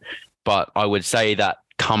though, but I would say that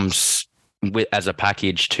comes with as a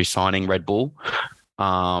package to signing Red Bull.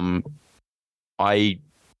 I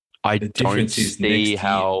don't see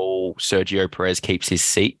how Sergio Perez keeps his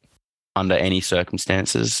seat under any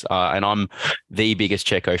circumstances. And I'm the biggest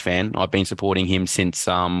Checo fan. I've been supporting him since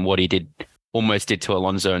what he almost did to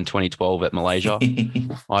Alonso in 2012 at Malaysia.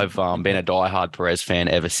 I've been a diehard Perez fan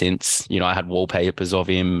ever since. I had wallpapers of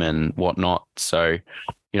him and whatnot. So,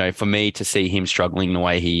 for me to see him struggling the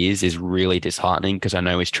way he is really disheartening because I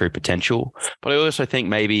know his true potential. But I also think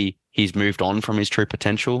maybe he's moved on from his true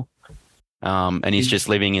potential. And he's just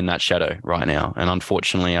living in that shadow right now. And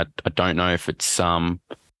unfortunately, I don't know if it's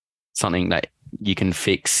something that you can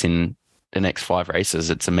fix in the next 5 races.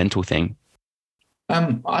 It's a mental thing.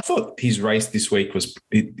 I thought his race this week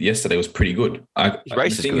yesterday was pretty good. His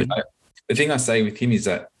race is good. The thing I say with him is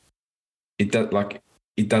that it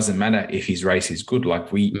doesn't matter if his race is good.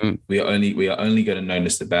 Like we are only going to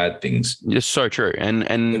notice the bad things. It's so true. And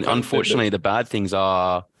unfortunately, the bad things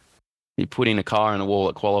are you putting a car in a wall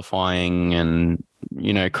at qualifying and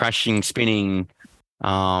crashing, spinning.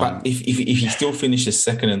 But if he still finishes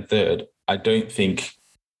second and third, I don't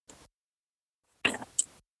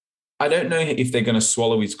know if they're going to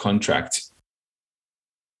swallow his contract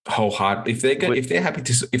wholeheartedly. If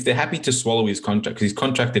they're happy to swallow his contract because he's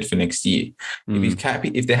contracted for next year.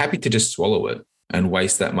 If they're happy to just swallow it and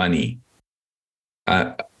waste that money,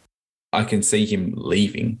 I can see him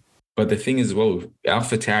leaving. But the thing is,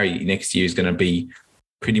 AlphaTauri next year is going to be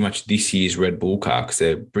pretty much this year's Red Bull car because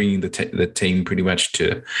they're bringing the team pretty much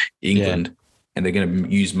to England, and they're going to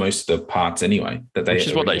use most of the parts anyway. Which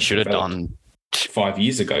is what they should have done 5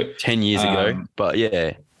 years ago, 10 years ago. But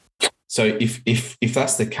yeah. So if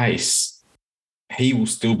that's the case, he will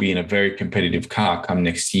still be in a very competitive car come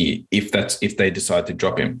next year if they decide to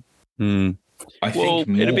drop him. I think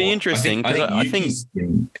it'll be interesting because I think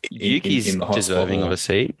Yuki's deserving of a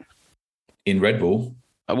seat in Red Bull.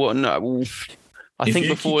 I think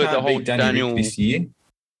before the whole Daniel this year,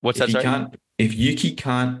 if Yuki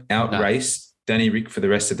can't outrace Danny Rick for the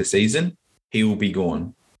rest of the season, he will be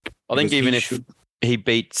gone. I think even if he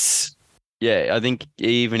beats, I think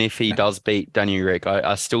even if he does beat Danny Rick,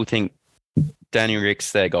 I still think Danny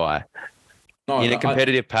Rick's their guy. In a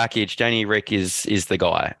competitive package, Danny Rick is the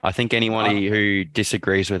guy. I think anybody who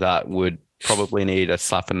disagrees with that would probably need a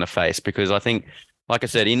slap in the face because I think, like I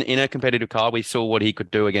said, in a competitive car, we saw what he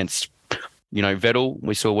could do against, Vettel.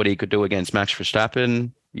 We saw what he could do against Max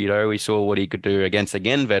Verstappen. We saw what he could do against,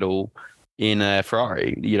 again, Vettel in a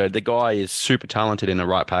Ferrari. The guy is super talented in the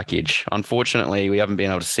right package. Unfortunately, we haven't been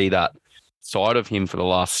able to see that side of him for the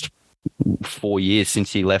last 4 years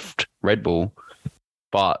since he left Red Bull.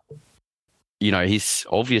 But, he's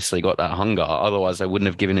obviously got that hunger. Otherwise, they wouldn't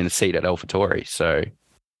have given him a seat at AlphaTauri. So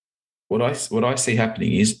what I see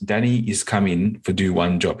happening is Danny is coming to do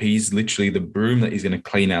one job. He's literally the broom that is going to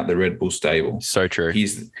clean out the Red Bull stable. So true.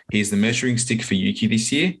 He's the measuring stick for Yuki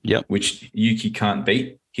this year, which Yuki can't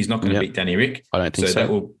beat. He's not going to beat Danny Rick. I don't think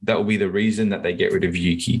so. That will be the reason that they get rid of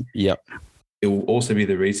Yuki. Yep. It will also be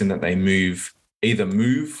the reason that they either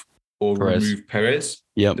move or remove Perez.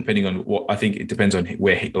 Yep. Depending on what, I think it depends on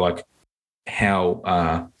where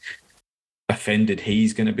how offended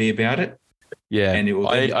he's going to be about it. Yeah, and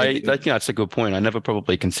I think that's a good point. I never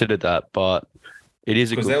probably considered that, but it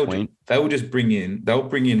is a good point. They'll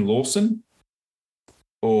bring in Lawson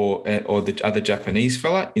or the other Japanese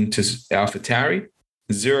fella into AlphaTauri.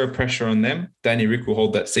 Zero pressure on them. Danny Rick will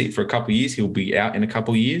hold that seat for a couple of years. He'll be out in a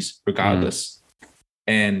couple of years, regardless.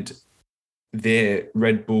 And their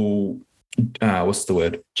Red Bull, what's the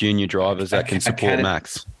word? Junior drivers that can support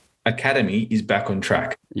Max. Academy is back on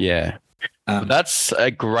track. Yeah. That's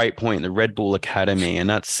a great point. The Red Bull Academy. And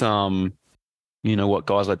that's, what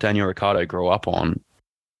guys like Daniel Ricciardo grow up on.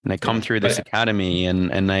 And they come through this academy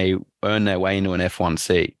and they earn their way into an F1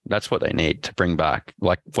 seat. That's what they need to bring back.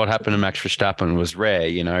 Like what happened to Max Verstappen was rare.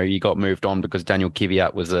 He got moved on because Daniel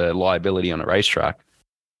Kvyat was a liability on a racetrack.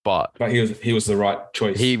 But he was the right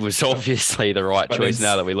choice. He was obviously the right choice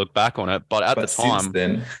now that we look back on it. But at the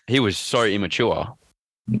time, he was so immature.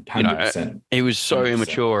 100%. He was so 100%.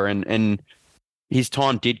 Immature and his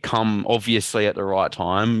time did come obviously at the right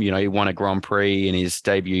time. He won a Grand Prix in his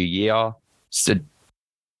debut year.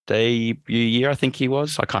 I think he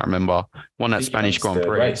was. I can't remember. Won that Spanish Grand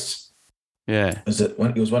Prix. Race. Yeah. It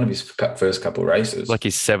was one of his first couple of races. Like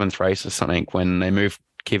his 7th race or something when they moved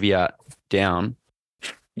Kvyat down.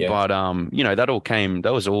 Yeah. But,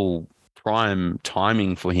 that was all prime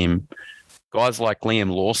timing for him. Guys like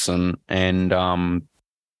Liam Lawson and,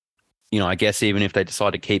 I guess even if they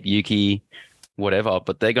decide to keep Yuki, whatever,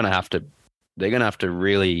 but they're going to have to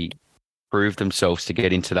really prove themselves to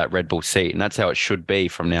get into that Red Bull seat. And that's how it should be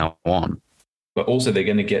from now on. But also they're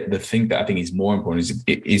going to get the thing that I think is more important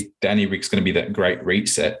is Danny Rick's going to be that great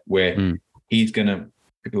reset where he's going to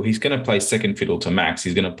he's going to play second fiddle to Max.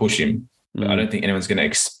 He's going to push him. But I don't think anyone's going to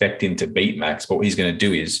expect him to beat Max. But what he's going to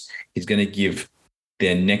do is he's going to give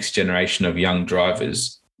their next generation of young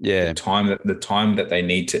drivers the time that they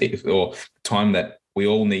need to, or time that we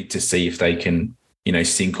all need to see if they can,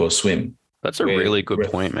 sink or swim. That's a really good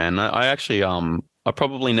point, man. I actually, I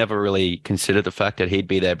probably never really considered the fact that he'd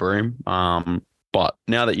be their broom. But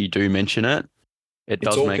now that you do mention it, it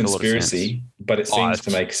does make a lot of sense. It's all conspiracy, but it seems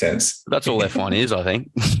to make sense. That's all F1 is, I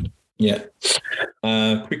think. Yeah.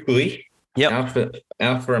 Quickly. Yep.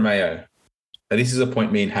 Alfa Romeo. Now, this is a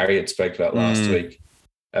point me and Harry had spoke about last week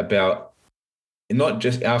about not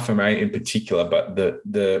just Alfa Romeo in particular, but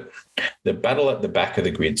the battle at the back of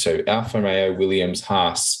the grid. So Alfa Romeo, Williams,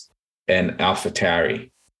 Haas, and Alfa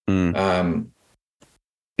Tauri.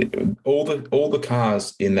 All the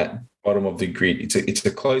cars in that bottom of the grid. It's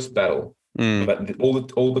a close battle, but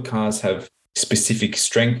all the cars have specific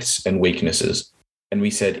strengths and weaknesses. And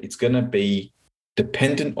we said it's going to be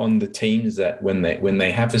dependent on the teams that when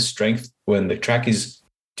they have a strength, when the track is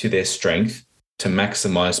to their strength, to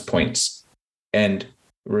maximize points. And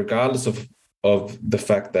regardless of the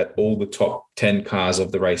fact that all the top 10 cars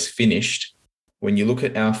of the race finished, when you look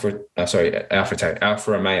at Alfa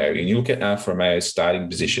Romeo, and you look at Alfa Romeo's starting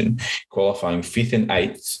position, qualifying 5th and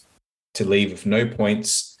 8th to leave with no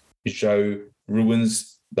points, Zhou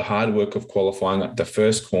ruins the hard work of qualifying at the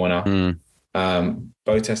first corner.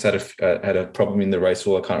 Bottas had a problem in the race.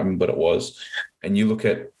 I can't remember what it was. And you look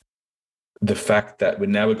at the fact that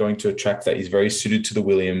we're going to a track that is very suited to the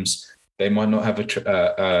Williams. They might not have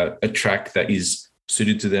a track that is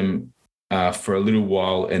suited to them for a little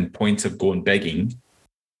while, and points have gone begging.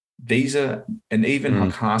 And even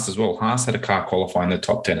like Haas as well. Haas had a car qualify in the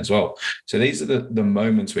top 10 as well. So these are the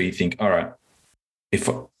moments where you think, all right,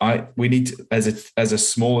 we need to, as a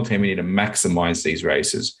smaller team, we need to maximize these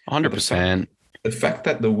races. 100%. The fact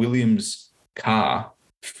that the Williams car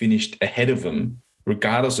finished ahead of them,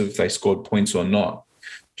 regardless of if they scored points or not,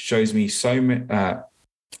 tells me so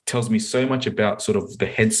much about sort of the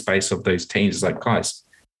headspace of those teams. It's like, guys,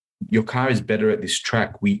 your car is better at this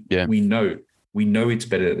track. We know it's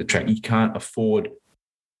better at the track. You can't afford,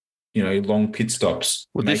 long pit stops.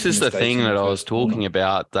 Well, this is the thing that I was talking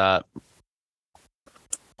about, that,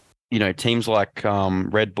 teams like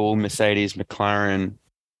Red Bull, Mercedes, McLaren,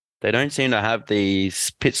 they don't seem to have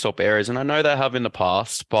these pit stop errors. And I know they have in the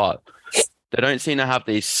past, but they don't seem to have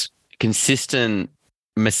these consistent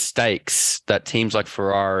mistakes that teams like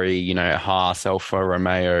Ferrari, Haas, Alfa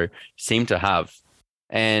Romeo seem to have.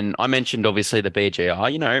 And I mentioned, obviously, the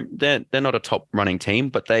BGR, they're not a top running team,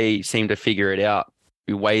 but they seem to figure it out,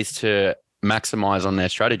 ways to maximize on their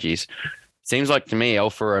strategies. Seems like to me,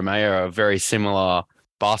 Alfa Romeo are a very similar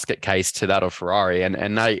basket case to that of Ferrari, and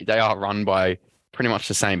they are run by pretty much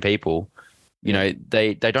the same people.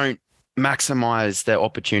 They don't maximize their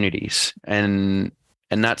opportunities, and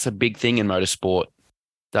that's a big thing in motorsport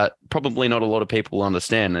that probably not a lot of people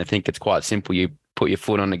understand. They think it's quite simple. You put your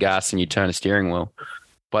foot on the gas and you turn a steering wheel.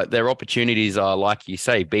 But their opportunities are, like you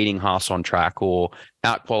say, beating Haas on track or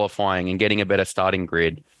out qualifying and getting a better starting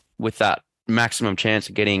grid with that maximum chance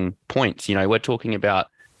of getting points. We're talking about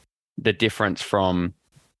the difference from,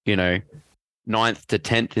 9th to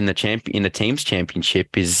 10th in the team's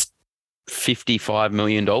championship is $55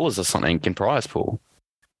 million or something in prize pool.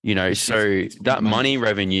 So that money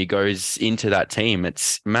revenue goes into that team.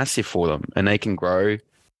 It's massive for them, and they can grow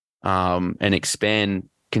and expand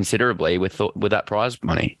considerably with that prize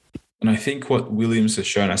money. And I think what Williams has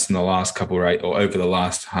shown us in the last over the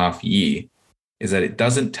last half year is that it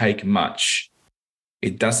doesn't take much.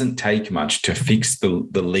 It doesn't take much to fix the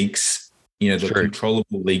leaks, the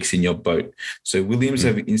controllable leaks in your boat. So Williams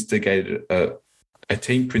have instigated a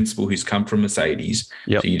team principal who's come from Mercedes.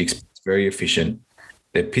 Yep. So you'd expect it's very efficient.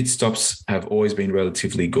 Their pit stops have always been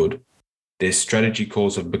relatively good. Their strategy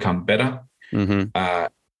calls have become better.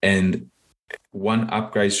 And one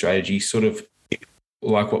upgrade strategy, sort of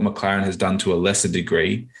like what McLaren has done to a lesser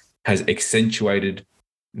degree, has accentuated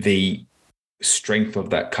the strength of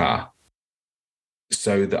that car.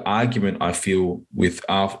 So the argument I feel with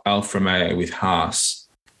Alfa Romeo, with Haas,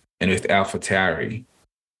 and with Alfa Tauri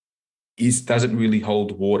doesn't really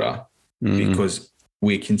hold water, because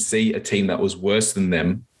we can see a team that was worse than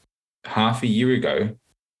them half a year ago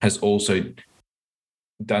has also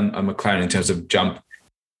done a McLaren in terms of jump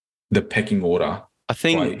the pecking order, I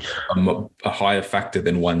think, by a higher factor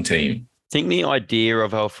than one team. I think the idea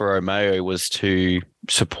of Alfa Romeo was to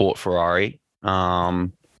support Ferrari. Alfa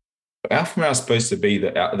Romeo is supposed to be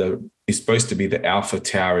the Alfa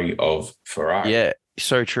Tauri of Ferrari. Yeah,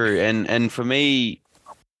 so true. And for me,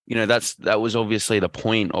 that was obviously the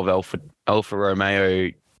point of Alfa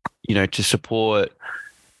Romeo, to support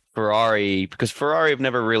Ferrari, because Ferrari have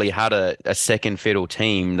never really had a second fiddle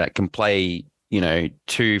team that can play,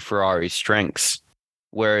 to Ferrari's strengths.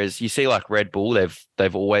 Whereas you see like Red Bull,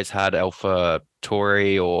 they've always had Alpha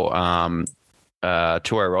Tauri or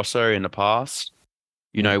Toro Rosso in the past.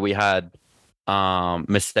 We had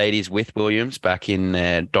Mercedes with Williams back in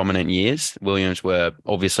their dominant years. Williams were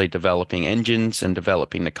obviously developing engines and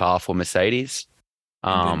developing the car for Mercedes.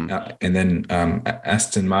 And then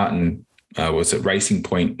Aston Martin was at Racing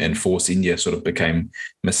Point, and Force India sort of became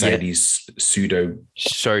Mercedes pseudo.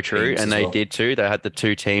 So true. And they did too. They had the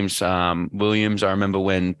two teams. Williams, I remember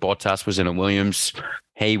when Bottas was in a Williams,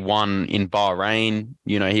 he won in Bahrain.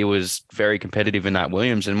 He was very competitive in that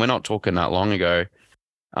Williams. And we're not talking that long ago.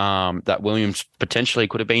 That Williams potentially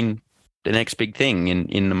could have been the next big thing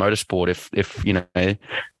in the motorsport if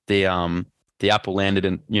the apple landed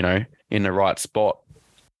in the right spot.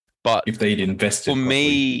 But if they'd invested for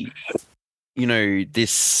me,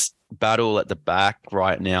 this battle at the back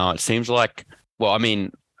right now, it seems like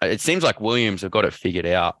Williams have got it figured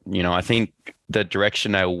out. I think the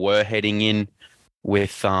direction they were heading in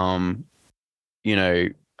with what's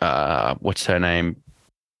her name?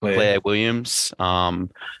 Claire Williams,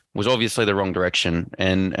 was obviously the wrong direction,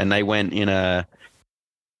 and they went in they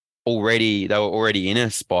were already in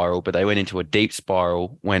a spiral, but they went into a deep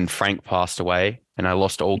spiral when Frank passed away, and they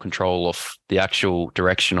lost all control of the actual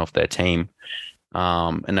direction of their team.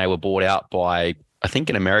 And they were bought out by, I think,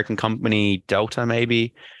 an American company, Delta,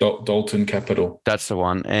 maybe. Dalton Capital. That's the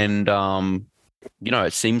one. And,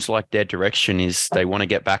 it seems like their direction is they want to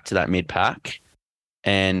get back to that mid-pack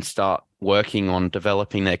and start working on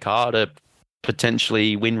developing their car to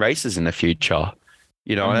potentially win races in the future.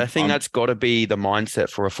 I think that's got to be the mindset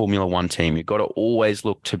for a Formula One team. You've got to always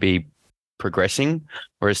look to be progressing.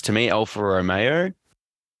 Whereas to me, Alfa Romeo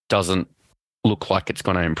doesn't look like it's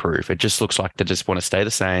going to improve. It just looks like they just want to stay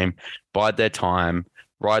the same, bide their time,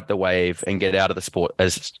 ride the wave, and get out of the sport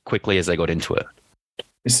as quickly as they got into it.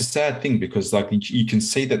 It's a sad thing because you can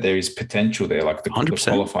see that there is potential there. Like the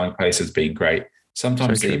qualifying pace has been great.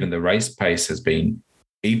 Sometimes even the race pace has been,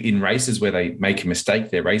 in races where they make a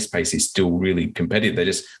mistake, their race pace is still really competitive. They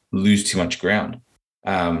just lose too much ground.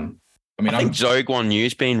 I think Zhou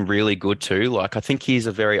Guanyu's been really good too. Like, I think he's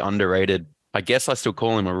a very underrated, I guess I still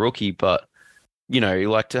call him a rookie, but,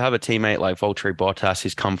 like to have a teammate like Valtteri Bottas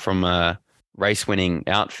who's come from a race-winning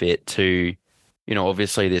outfit to,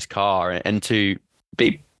 obviously this car, and to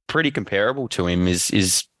be pretty comparable to him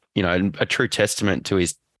is a true testament to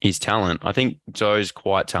his talent. I think Zhou's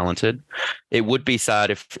quite talented. It would be sad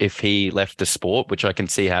if he left the sport, which I can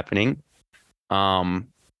see happening.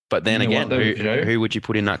 But then again, who would you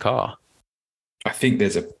put in that car? I think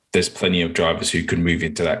there's plenty of drivers who can move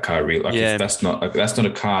into that car. Really, that's not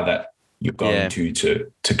a car that you're going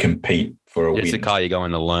to compete for a win. It's a car you're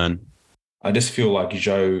going to learn. I just feel like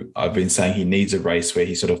Zhou, I've been saying he needs a race where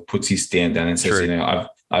he sort of puts his stand down and says,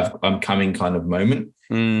 I'm coming kind of moment.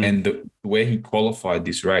 And the way he qualified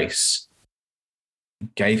this race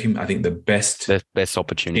gave him, I think, the best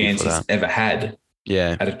opportunity chance he's ever had.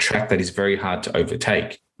 Yeah. At a track that is very hard to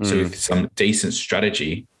overtake. So with some decent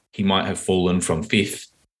strategy, he might have fallen from fifth,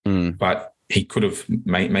 but he could have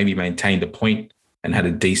maybe maintained a point and had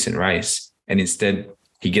a decent race. And instead,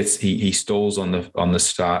 he stalls on the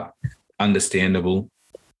start. Understandable.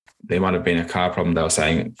 There might have been a car problem. They were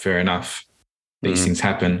saying, fair enough. These things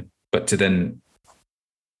happen. But to then,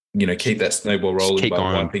 keep that snowball rolling by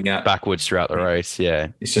wiping out backwards throughout the race. Yeah.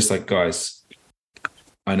 It's just like, guys,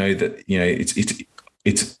 I know that,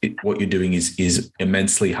 it's what you're doing is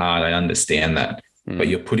immensely hard. I understand that, but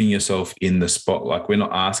you're putting yourself in the spot. Like, we're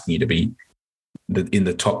not asking you to be in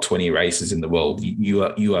the top 20 races in the world.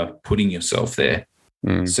 You are putting yourself there.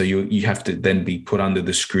 So you have to then be put under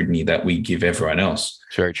the scrutiny that we give everyone else.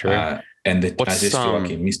 Very true. I just feel like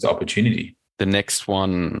he missed the opportunity. The next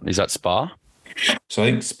one, is that Spa? So I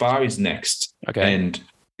think Spa is next. Okay. And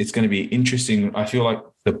it's going to be interesting. I feel like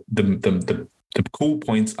the cool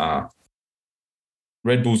points are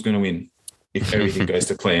Red Bull's going to win if everything goes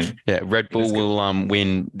to plan. Yeah, Red Bull will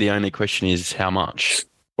win. The only question is how much.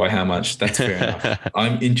 By how much? That's fair enough.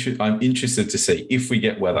 I'm interested to see if we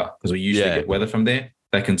get weather, because we usually get weather from there.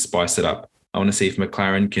 That can spice it up. I want to see if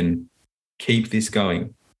McLaren can keep this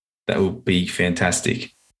going. That will be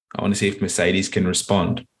fantastic. I want to see if Mercedes can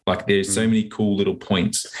respond. Like, there's so many cool little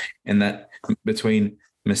points, and that between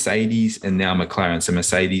Mercedes and now McLaren, so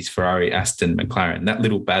Mercedes, Ferrari, Aston, McLaren, that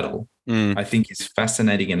little battle, I think is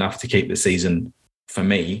fascinating enough to keep the season, for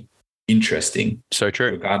me, interesting. So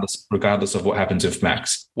true. Regardless of what happens with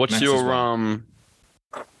Max. What's Max your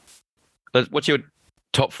What's your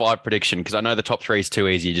top 5 prediction? Because I know the top 3 is too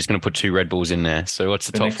easy. You're just going to put 2 Red Bulls in there. So what's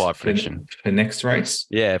the top 5 prediction for next race?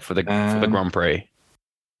 Yeah, for the Grand Prix.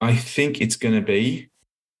 I think it's going to be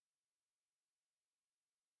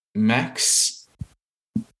Max,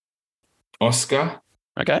 Oscar.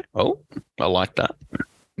 Okay. Oh, I like that.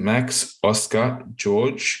 Max, Oscar,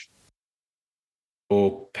 George,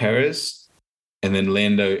 or Perez, and then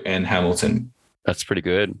Lando and Hamilton. That's pretty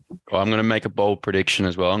good. Well, I'm going to make a bold prediction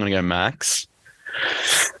as well. I'm going to go Max.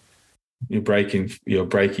 You're breaking.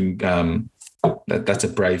 That's a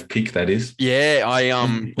brave pick. That is. Yeah,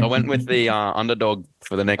 I went with the underdog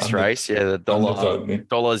for the next race. Yeah, the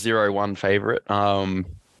 $1.01 favorite.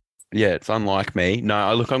 Yeah, it's unlike me.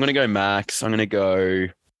 No, look, I'm going to go Max. I'm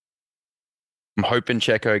hoping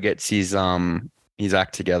Checo gets his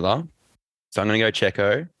act together. So I'm going to go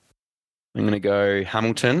Checo. I'm going to go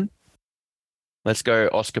Hamilton. Let's go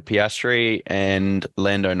Oscar Piastri and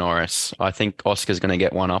Lando Norris. I think Oscar's going to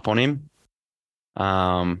get one up on him.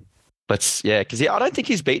 Because I don't think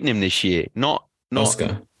he's beaten him this year. Not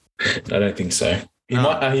Oscar. I don't think so. He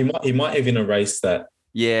might even erase that.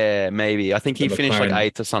 Yeah, maybe. I think he finished like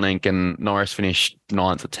 8th or something, and Norris finished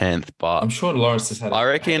 9th or 10th. But I'm sure Norris has had. I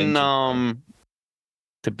reckon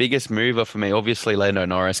the biggest mover for me, obviously Lando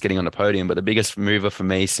Norris getting on the podium, but the biggest mover for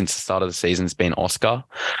me since the start of the season has been Oscar.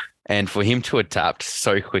 And for him to adapt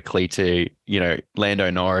so quickly to,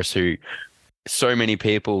 Lando Norris, who so many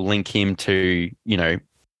people link him to, the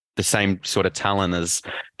same sort of talent as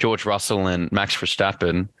George Russell and Max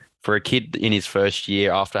Verstappen, for a kid in his first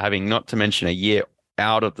year after having, not to mention, a year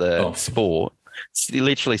out of the sport,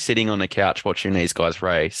 literally sitting on the couch watching these guys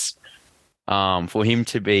race, for him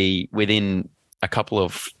to be within a couple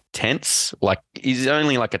of tenths, like he's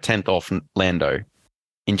only like a tenth off Lando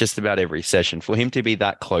in just about every session. For him to be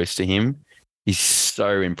that close to him is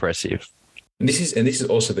so impressive. And this is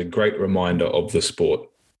also the great reminder of the sport.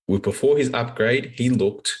 Before his upgrade, he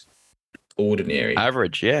looked ordinary.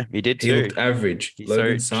 Average, yeah, he did too. He looked average.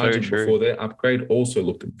 Logan Sargent before their upgrade also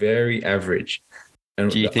looked very average. And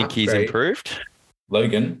do you think he's improved?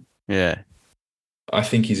 Logan? Yeah. I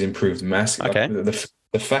think he's improved massively. Okay. Like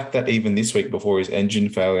the fact that even this week before his engine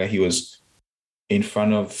failure, he was in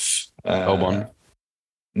front of Albon.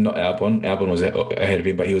 Not Albon. Albon was ahead of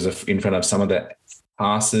him, but he was in front of some of the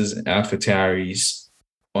Haas's and AlphaTauris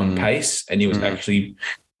on pace, and he was actually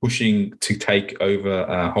pushing to take over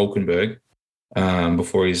Hülkenberg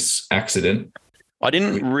before his accident. I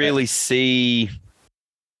didn't really see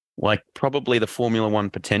probably the Formula One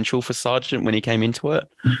potential for Sargent when he came into it.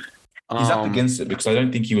 He's up against it because I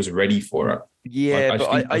don't think he was ready for it. Yeah,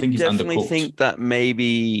 I definitely think that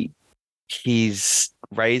maybe he's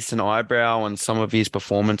raised an eyebrow on some of his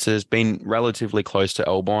performances, been relatively close to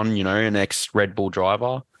Albon, an ex-Red Bull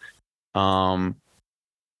driver. I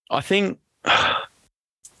think, I'm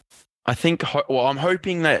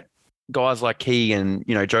hoping that guys like he and,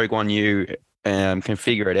 Zhou Guanyu can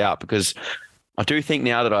figure it out, because I do think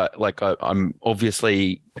now that I'm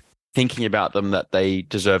obviously thinking about them that they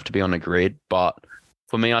deserve to be on the grid. But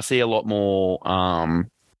for me, I see a lot more, a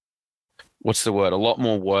lot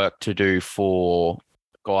more work to do for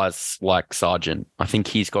guys like Sargent. I think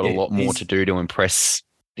he's got a lot more to do to impress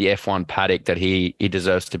the F1 paddock that he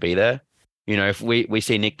deserves to be there. If we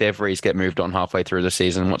see Nick DeVries get moved on halfway through the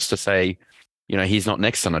season, what's to say, he's not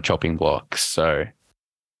next on a chopping block. So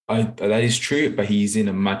that is true, but he's in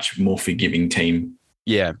a much more forgiving team.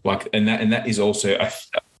 Yeah. And that is also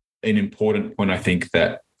an important point. I think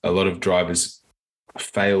that a lot of drivers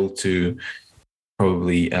fail to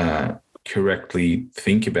probably correctly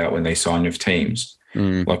think about when they sign with teams.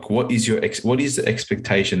 What is the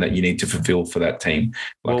expectation that you need to fulfill for that team?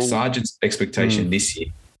 Sargent's expectation this year,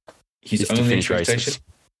 his only expectation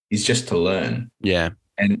is just to learn. Yeah.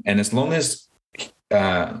 And as long as the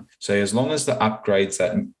upgrades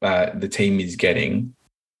that the team is getting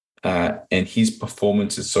and his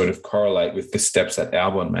performances sort of correlate with the steps that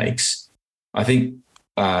Albon makes, I think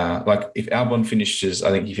if Albon finishes,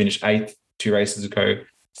 I think he finished 8th 2 races ago,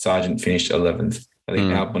 Sargent finished 11th. I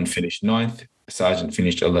think Albon finished 9th, Sargent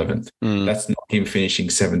finished 11th. That's not him finishing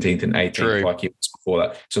 17th and 18th like he was before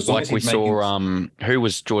that. So as long as we saw, who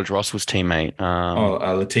was George Russell's teammate?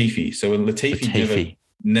 Latifi. So when Latifi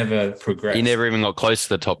never progressed. He never even got close to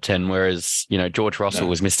the top 10, whereas, George Russell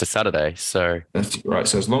was Mr. Saturday. So that's right.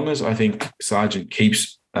 So as long as I think Sargent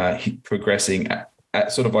keeps progressing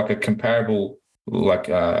at sort of like a comparable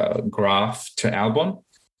graph to Albon,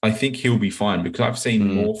 I think he'll be fine, because I've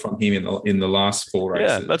seen more from him in the last 4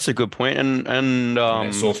 races. Yeah, that's a good point. And I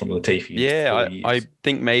saw from Latifi. Yeah, I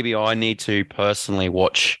think maybe I need to personally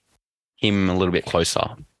watch him a little bit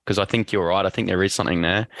closer, because I think you're right. I think there is something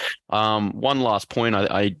there. One last point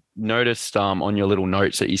I noticed on your little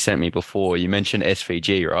notes that you sent me before, you mentioned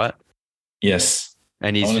SVG, right? Yes.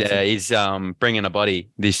 And he's bringing a buddy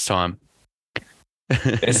this time.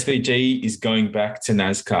 SVG is going back to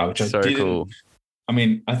NASCAR, which So I didn't. cool. I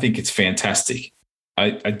mean, I think it's fantastic. I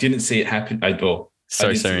didn't see it happen. I didn't see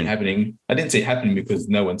it happening. I didn't see it happening because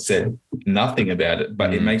no one said nothing about it,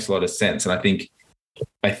 but it makes a lot of sense. And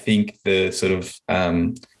I think the sort of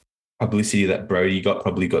publicity that Brody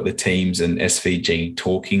probably got the teams and SVG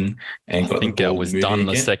talking and got the ball it was moving done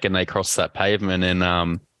the again. second they crossed that pavement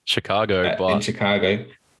in Chicago. In Chicago.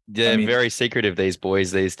 They're very secretive, these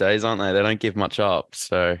boys these days, aren't they? They don't give much up.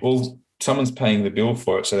 So, well, someone's paying the bill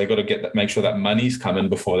for it, so they've got to make sure that money's coming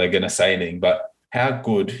before they're going to say anything. But how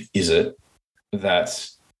good is it that?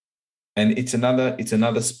 And it's another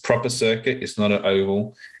proper circuit. It's not an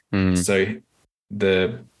oval, so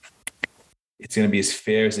it's going to be as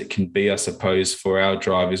fair as it can be, I suppose, for our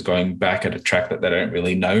drivers going back at a track that they don't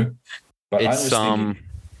really know. But I was thinking,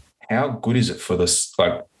 how good is it for this,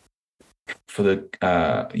 like, for the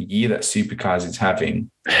year that Supercars is having,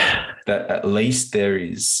 that at least there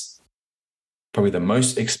is probably the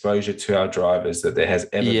most exposure to our drivers that there has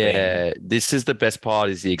ever been. Yeah, this is the best part,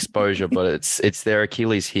 is the exposure, but it's their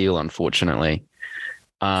Achilles heel, unfortunately.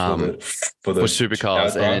 For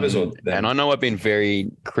Supercars. And I know I've been very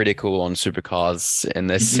critical on Supercars in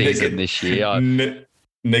this season this year.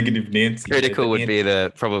 Negative Nancy. Critical would be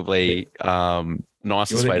the probably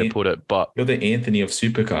nicest way to put it. But you're the Anthony of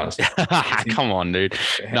Supercars. Come on, dude.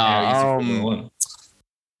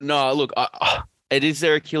 No, look, it is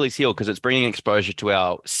their Achilles heel because it's bringing exposure to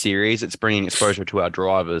our series. It's bringing exposure to our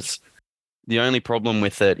drivers. The only problem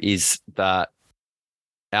with it is that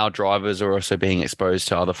our drivers are also being exposed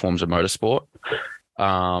to other forms of motorsport.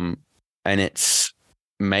 And it's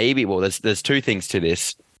there's two things to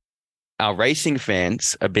this. Our racing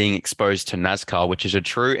fans are being exposed to NASCAR, which is a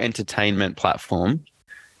true entertainment platform,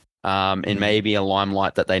 in maybe a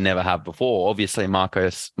limelight that they never have before. Obviously,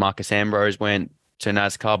 Marcus Ambrose went to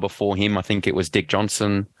NASCAR. Before him, I think it was Dick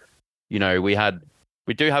Johnson. You know, we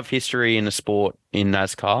do have history in the sport in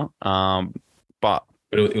NASCAR, but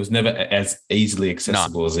it was never as easily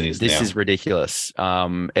accessible as it is now. This is ridiculous.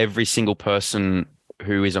 Every single person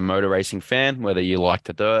who is a motor racing fan, whether you like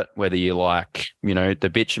the dirt, whether you like, the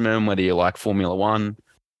bitumen, whether you like Formula One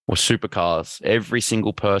or Supercars, every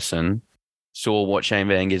single person saw what Shane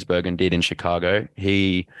Van Gisbergen did in Chicago.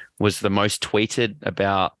 He was the most tweeted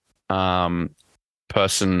about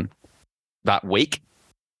person that week.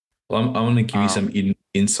 Well, I want to give you some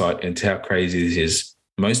insight into how crazy this is.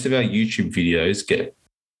 Most of our YouTube videos get,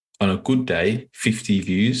 on a good day, 50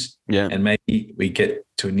 views. Yeah. And maybe we get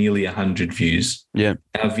to nearly 100 views. Yeah.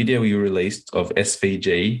 Our video we released of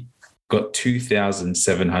SVG got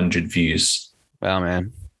 2,700 views. Wow,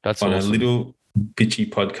 man. That's on awesome. A little bitchy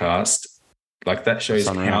podcast. Like, that shows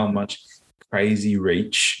how much crazy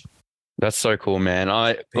reach. That's so cool, man.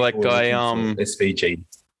 SVG.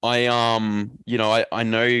 I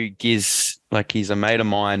know Giz, like, he's a mate of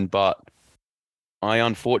mine, but I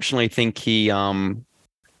unfortunately think he,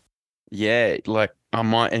 it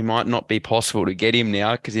might not be possible to get him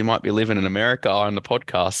now because he might be living in America on the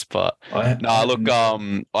podcast. But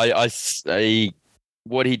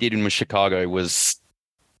what he did in Chicago was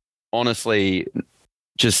honestly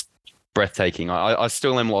just breathtaking. I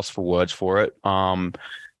still am lost for words for it.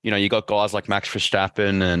 You got guys like Max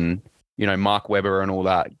Verstappen and, Mark Webber and all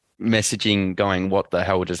that messaging going, what the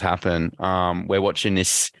hell just happened? We're watching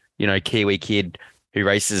this, Kiwi kid who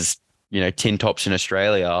races, tin tops in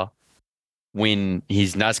Australia win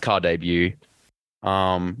his NASCAR debut.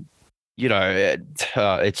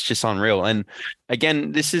 It's just unreal. And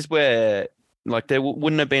again, this is where, like, there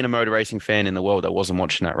wouldn't have been a motor racing fan in the world that wasn't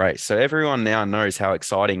watching that race. So everyone now knows how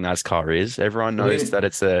exciting NASCAR is. Everyone knows that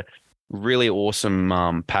it's a really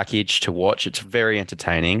awesome package to watch. It's very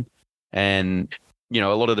entertaining. And, a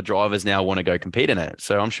lot of the drivers now want to go compete in it.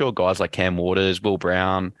 So I'm sure guys like Cam Waters, Will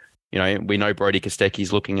Brown, we know Brody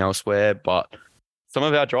Kostecki's looking elsewhere, but some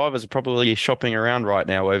of our drivers are probably shopping around right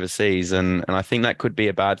now overseas. And I think that could be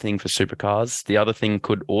a bad thing for Supercars. The other thing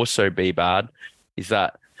could also be bad is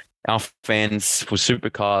that our fans for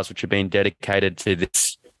Supercars, which have been dedicated to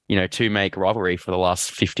this, two-make rivalry for the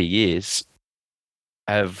last 50 years,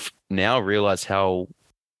 have now realized how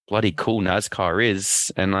bloody cool NASCAR is.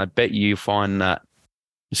 And I bet you find that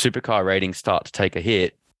the Supercar ratings start to take a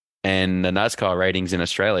hit and the NASCAR ratings in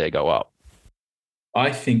Australia go up.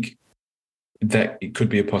 I think that it could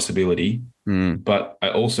be a possibility, but I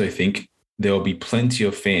also think there will be plenty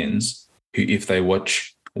of fans who, if they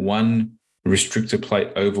watch one restrictor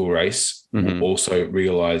plate oval race will also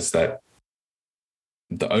realize that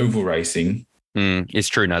the oval racing is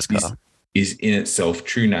true NASCAR. Is in itself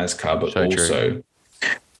true NASCAR, but So also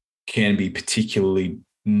can be particularly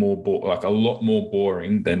a lot more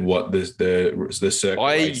boring than what the circuit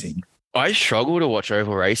racing. I struggle to watch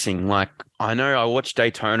oval racing. Like, I know I watch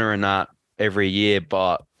Daytona and that every year,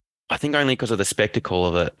 but I think only because of the spectacle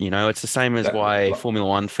of it. It's the same as why Formula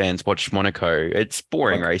One fans watch Monaco. It's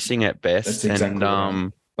boring racing at best. That's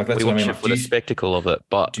exactly we watch it for the spectacle of it.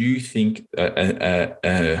 But do you think,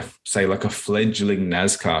 say, like a fledgling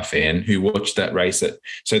NASCAR fan who watched that race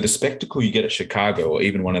so the spectacle you get at Chicago, or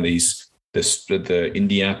even one of these, the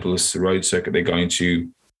Indianapolis road circuit they're going to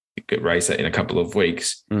race at in a couple of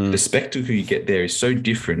weeks, the spectacle you get there is so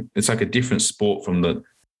different. It's like a different sport from the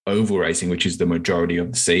oval racing, which is the majority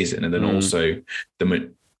of the season, and then also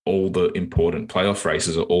all the important playoff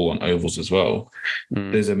races are all on ovals as well.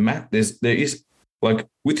 There is like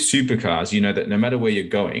with supercars, that no matter where you're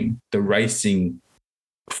going, the racing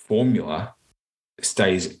formula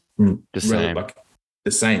stays the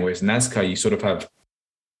same. Whereas NASCAR, you sort of have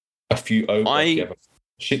a few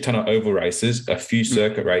shit ton of oval races, a few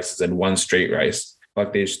circuit races, and one street race.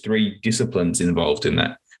 Like there's 3 disciplines involved in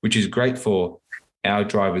that, which is great for our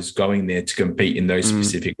drivers going there to compete in those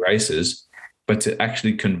specific races. But to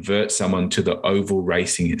actually convert someone to the oval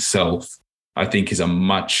racing itself, I think is a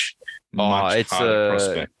much harder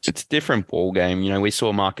prospect. It's a different ball game. We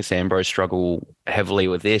saw Marcus Ambrose struggle heavily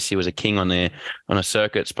with this. He was a king on the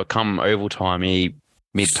circuits, but come oval time, he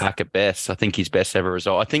mid-pack at best. I think his best ever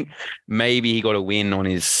result. I think maybe he got a win on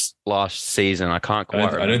his last season. I can't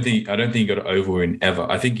quite remember. I don't think he got an oval win ever.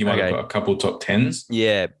 I think he might have got a couple top 10s.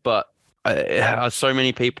 Yeah, but so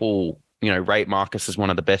many people, rate Marcus as one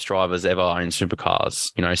of the best drivers ever in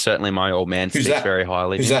supercars. Certainly my old man speaks very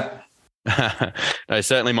highly. Who's that? No,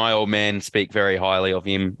 certainly my old man speak very highly of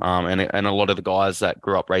him. And a lot of the guys that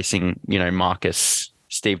grew up racing, Marcus,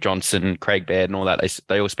 Steve Johnson, Craig Baird and all that,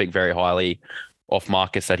 they all speak very highly of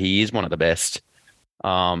Marcus, that he is one of the best.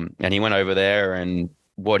 And he went over there, and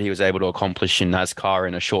what he was able to accomplish in NASCAR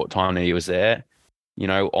in a short time that he was there,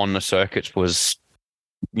 on the circuits was,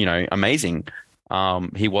 amazing.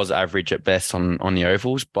 He was average at best on the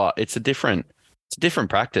ovals, but it's a different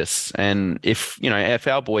practice. And if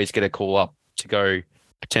our boys get a call up to go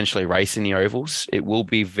potentially race in the ovals, it will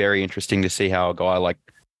be very interesting to see how a guy like,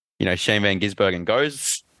 Shane Van Gisbergen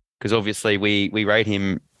goes, because obviously we rate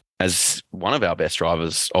him as one of our best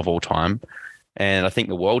drivers of all time. And I think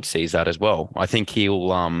the world sees that as well. I think he's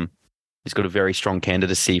got a very strong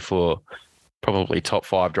candidacy for probably top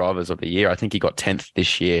 5 drivers of the year. I think he got 10th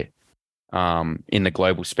this year in the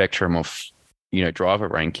global spectrum of, driver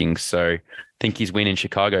rankings. So I think his win in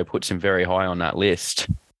Chicago puts him very high on that list.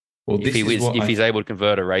 Well, if he's able to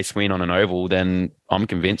convert a race win on an oval, then I'm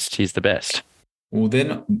convinced he's the best. Well,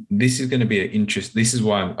 then this is going to be an interest. This is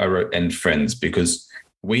why I wrote "and friends," because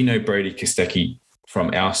we know Brody Kostecki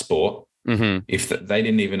from our sport. If they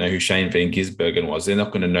didn't even know who Shane Van Gisbergen was, they're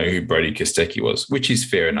not going to know who Brody Kostecki was, which is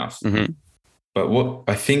fair enough. But what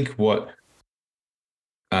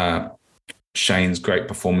Shane's great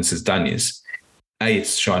performance has done is,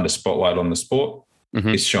 it's shined a spotlight on the sport.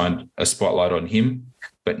 It's shined a spotlight on him.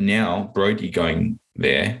 But now Brody going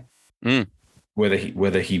there,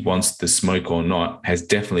 whether he wants the smoke or not, has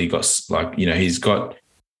definitely got he's got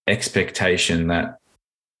expectation that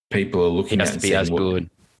people are looking at. He has to be as good.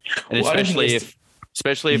 And especially if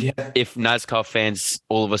NASCAR fans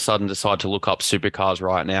all of a sudden decide to look up supercars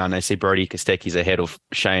right now and they see Brody Kostecki's ahead of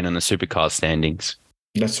Shane in the supercar standings.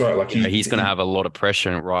 That's right. Like he's going to have a lot of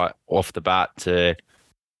pressure right off the bat to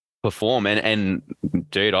perform. And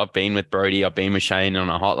dude, I've been with Brody, I've been with Shane on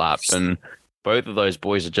a hot lap, and both of those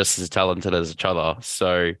boys are just as talented as each other.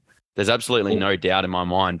 So there's absolutely no doubt in my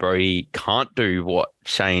mind Brody can't do what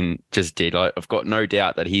Shane just did. I've got no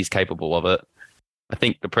doubt that he's capable of it. I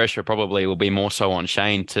think the pressure probably will be more so on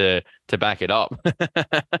Shane to back it up.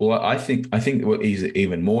 Well, I think what is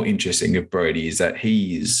even more interesting of Brody is that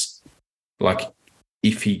he's like,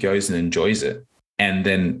 if he goes and enjoys it and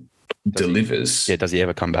then delivers. Does he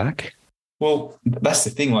ever come back? Well, that's the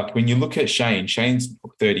thing. Like when you look at Shane's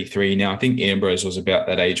 33 now. I think Ambrose was about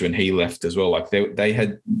that age when he left as well. Like they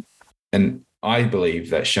had, and I believe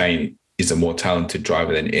that Shane is a more talented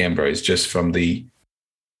driver than Ambrose just from the.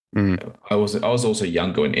 I was also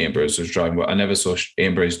younger when Ambrose was driving, but I never saw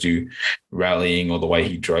Ambrose do rallying or the way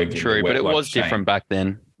he drove. True, but it was different back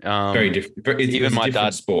then. Very different. Even my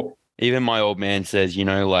dad sport. Even my old man says,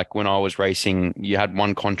 like when I was racing, you had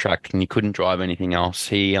one contract and you couldn't drive anything else.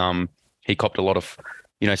 He copped a lot of,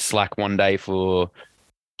 slack one day for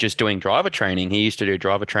just doing driver training. He used to do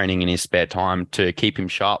driver training in his spare time to keep him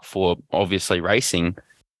sharp for obviously racing.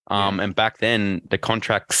 And back then, the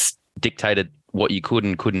contracts dictated what you could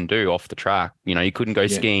and couldn't do off the track. You know, you couldn't go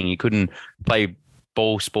skiing, you couldn't play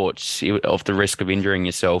ball sports off the risk of injuring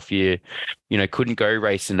yourself. You couldn't go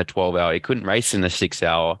race in the 12-hour. You couldn't race in the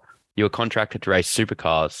 6-hour. You were contracted to race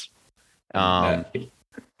supercars.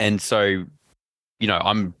 And so,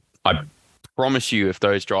 I promise you, if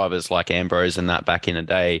those drivers like Ambrose and that back in the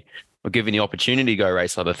day were given the opportunity to go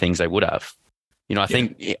race other things, they would have. I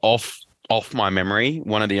think off my memory,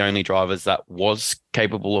 one of the only drivers that was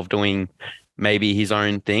capable of doing maybe his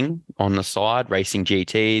own thing on the side, racing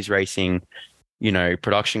GTs, racing,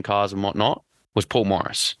 production cars and whatnot, was Paul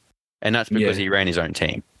Morris. And that's because he ran his own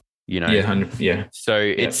team, So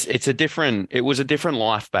it was a different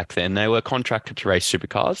life back then. They were contracted to race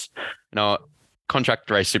supercars. Contracted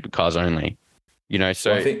to race supercars only,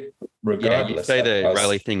 so I think regardless, you say the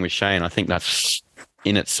rally thing with Shane, I think that's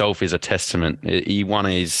in itself is a testament. He won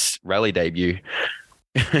his rally debut.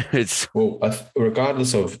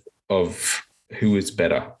 Regardless of who is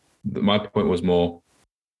better, my point was more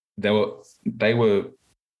they were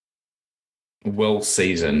well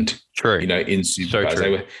seasoned. True. In supercars.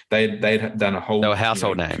 So they'd done a whole. They were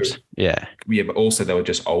household names. Yeah. Yeah, but also they were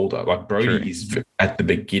just older. Like Brody is at the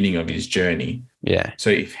beginning of his journey. Yeah. So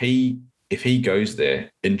if he goes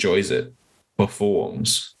there, enjoys it,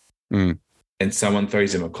 performs, and someone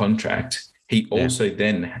throws him a contract, he also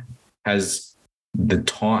then has the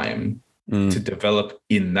time to develop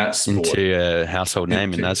in that sport. Into a household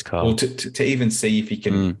name in NASCAR. Or to even see if he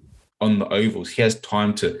can, on the ovals, he has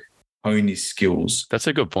time to hone his skills. That's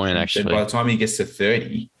a good point, actually. And by the time he gets to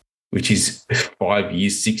 30, which is 5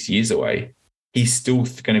 years, 6 years away, he's still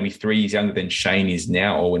going to be 3 years younger than Shane is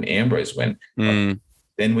now or when Ambrose went. Then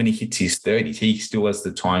when he hits his 30s, he still has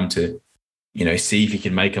the time to, see if he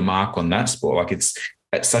can make a mark on that sport. Like it's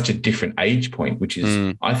at such a different age point, which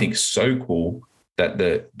is, I think, so cool that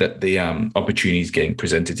the opportunity is getting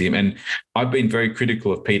presented to him. And I've been very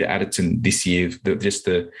critical of Peter Adderton this year, just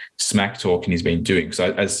the smack talking he's been doing.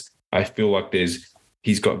 So I feel like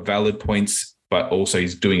he's got valid points, but also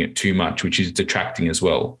he's doing it too much, which is detracting as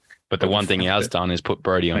well. But the one thing he has done is put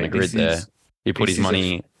Brody on the grid there. He put his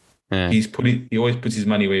money. He always puts his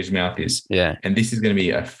money where his mouth is. Yeah. And this is going to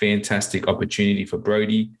be a fantastic opportunity for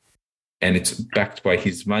Brody, and it's backed by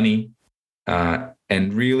his money.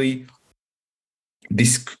 And really,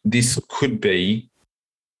 this could be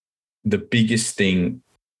the biggest thing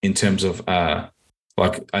in terms of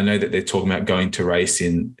like I know that they're talking about going to race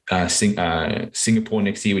in Singapore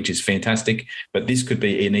next year, which is fantastic. But this could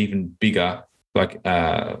be an even bigger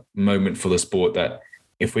moment for the sport, that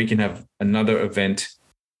if we can have another event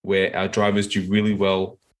where our drivers do really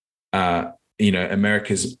well,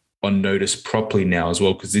 America's on notice properly now as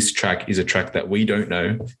well, because this track is a track that we don't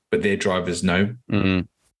know, but their drivers know.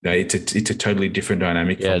 It's a totally different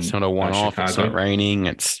dynamic. Yeah, it's not a one-off. It's not raining.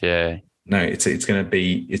 It's No, it's going to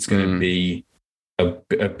be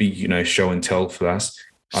a big show and tell for us.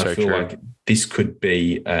 I feel like this could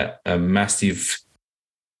be a massive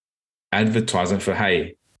advertisement for,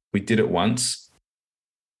 hey, we did it once,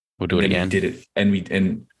 we'll do it again. We did it,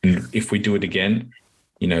 and if we do it again,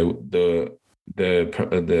 the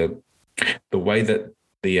way that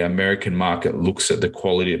the American market looks at the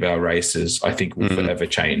quality of our races, I think will forever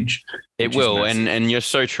change. It will, and you're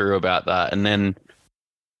so true about that. And then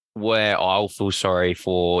where I'll feel sorry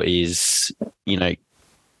for is,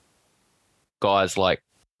 guys like,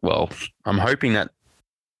 well, I'm hoping that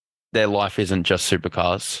their life isn't just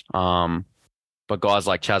supercars, but guys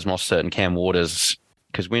like Chaz Mostert and Cam Waters,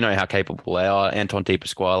 because we know how capable they are. Anton De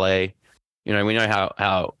Pasquale, we know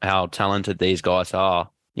how talented these guys are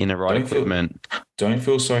in the right equipment. Don't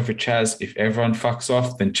feel sorry for Chaz. If everyone fucks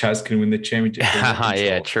off, then Chaz can win the championship.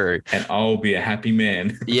 Yeah, true. And I'll be a happy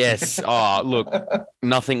man. Yes. Oh, look,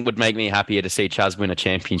 nothing would make me happier to see Chaz win a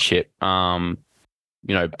championship. But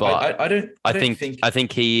I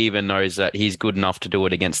think he even knows that he's good enough to do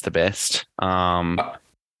it against the best. And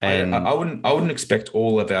I wouldn't expect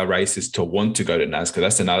all of our races to want to go to NASCAR.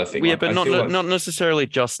 That's another thing. Yeah, but not necessarily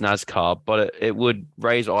just NASCAR, but it would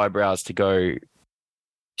raise eyebrows to go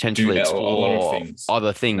potentially explore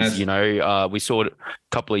other things. We saw it a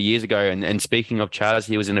couple of years ago. And speaking of Chaz,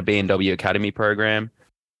 he was in a BMW Academy program.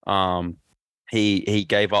 He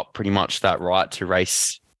gave up pretty much that right to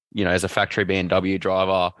race, as a factory BMW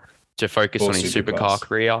driver, to focus on his supercar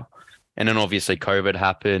career. And then obviously COVID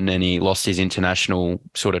happened and he lost his international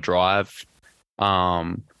sort of drive.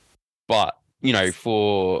 But,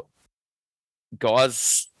 for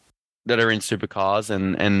guys that are in supercars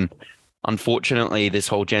and unfortunately this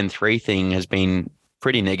whole Gen 3 thing has been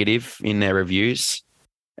pretty negative in their reviews.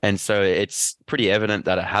 And so it's pretty evident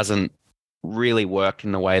that it hasn't really worked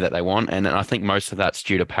in the way that they want. And I think most of that's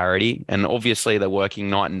due to parity. And obviously they're working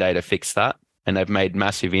night and day to fix that. And they've made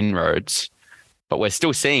massive inroads. But we're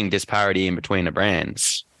still seeing disparity in between the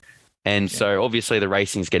brands. And so obviously the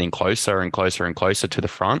racing's getting closer and closer and closer to the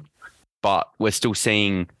front. But we're still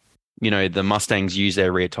seeing, the Mustangs use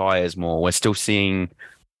their rear tires more. We're still seeing,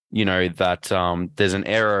 that there's an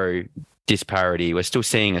aero disparity. We're still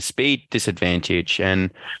seeing a speed disadvantage.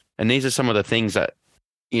 And these are some of the things that,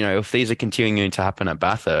 if these are continuing to happen at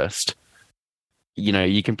Bathurst,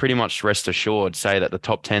 you can pretty much rest assured say that the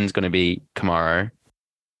top 10 is going to be Camaro,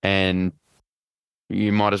 and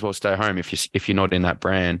you might as well stay home if you're not in that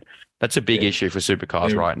brand. That's a big issue for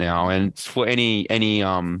Supercars right now. And for any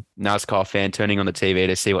NASCAR fan turning on the TV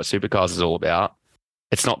to see what Supercars is all about,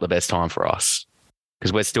 it's not the best time for us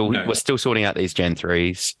because we're still sorting out these Gen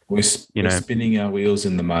 3s. We're spinning our wheels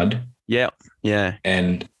in the mud. Yeah.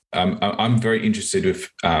 And I'm very interested with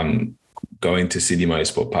going to Sydney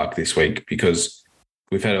Motorsport Park this week because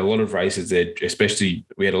we've had a lot of races there, especially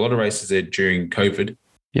we had a lot of races there during COVID.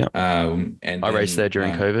 Yeah. And I raced there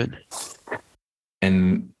during COVID.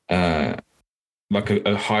 And like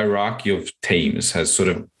a hierarchy of teams has sort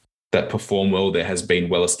of that perform well there has been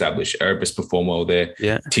well established. Erebus perform well there.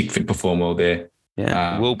 Yeah. Tickford perform well there.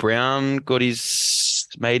 Yeah. Will Brown got his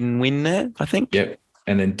maiden win there, I think. Yep.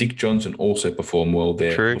 And then Dick Johnson also performed well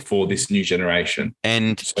there before this new generation.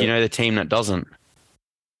 And do you know the team that doesn't?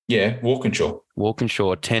 Yeah, Walkinshaw.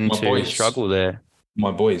 Walkinshaw tend to struggle there.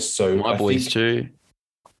 My boys. So my boys too.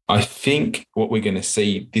 I think what we're going to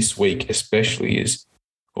see this week especially is,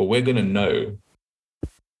 we're going to know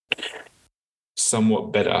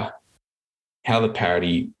somewhat better how the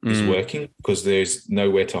parity is working because there's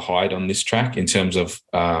nowhere to hide on this track in terms of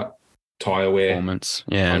tyre wear. Performance,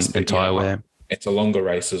 and tyre wear. It's a longer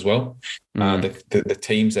race as well. The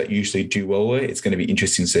teams that usually do well there, it's going to be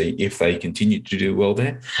interesting to see if they continue to do well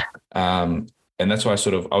there. And that's why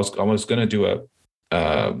I was going to do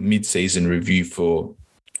a mid-season review for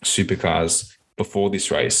Supercars before this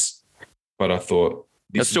race, but I thought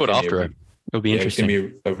let's do it after it. It'll be interesting. It's going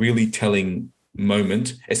to be a really telling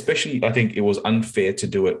moment, especially I think it was unfair to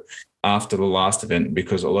do it after the last event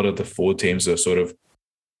because a lot of the Ford teams are sort of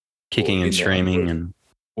kicking and screaming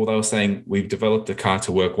they were saying we've developed the car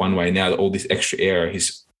to work one way now that all this extra air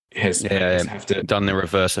has done the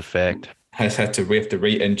reverse effect. We have to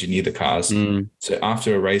re-engineer the cars. So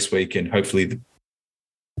after a race weekend, hopefully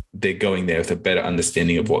they're going there with a better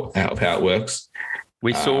understanding of how it works.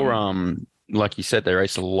 We saw, like you said, they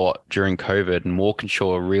raced a lot during COVID, and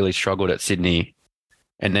Walkinshaw really struggled at Sydney,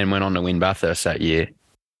 and then went on to win Bathurst that year.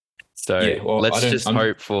 So let's just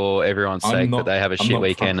hope for everyone's sake that they have a shit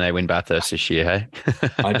weekend and they win Bathurst this year, hey?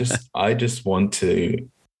 I just want to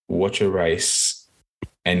watch a race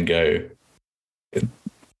and go,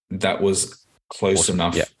 that was close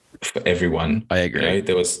enough for everyone. I agree.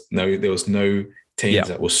 There was no teams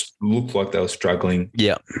that looked like they were struggling.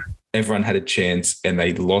 Yeah. Everyone had a chance and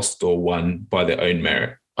they lost or won by their own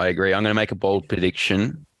merit. I agree. I'm going to make a bold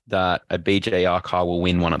prediction that a BJR car will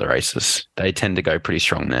win one of the races. They tend to go pretty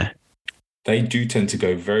strong there. They do tend to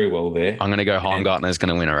go very well there. I'm going to go Heimgartner's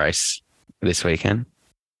going to win a race this weekend.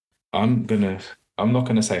 I'm not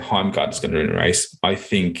going to say Heimgartner's going to win a race. I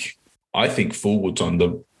think Fullwood's on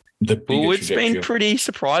the Fullwood's been pretty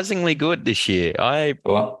surprisingly good this year.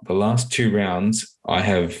 The last two rounds, I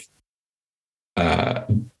have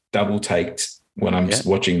double taked when I'm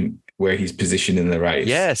watching where he's positioned in the race.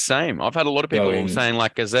 Yeah, same. I've had a lot of people saying,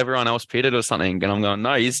 like, is everyone else pitted or something? And I'm going,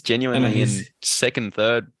 no, he's genuinely in second,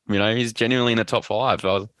 third. He's genuinely in the top five.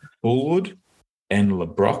 Fullwood and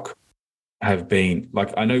LeBrock have been,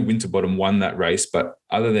 like, I know Winterbottom won that race, but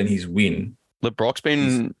other than his win. LeBrock's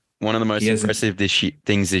been one of the most impressive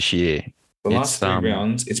things this year. The last three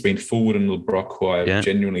rounds, it's been Fullwood and LeBrock who I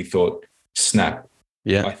genuinely thought snap.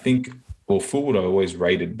 Yeah. I think, Fullwood I always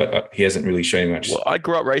rated, but he hasn't really shown much. Well, I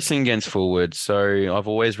grew up racing against Fullwood, so I've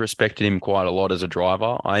always respected him quite a lot as a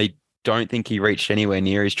driver. I don't think he reached anywhere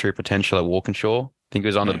near his true potential at Walkinshaw. I think he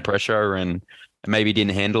was under the pressure and maybe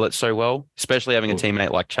didn't handle it so well, especially having a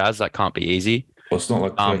teammate like Chaz. That can't be easy. Well, it's not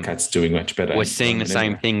like Percat's doing much better. We're seeing the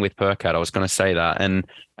same thing with Percat. I was going to say that. And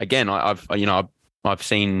again, I've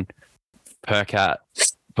seen Percat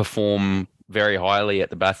perform very highly at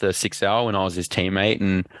the Bathurst 6 hour when I was his teammate,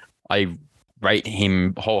 and I rate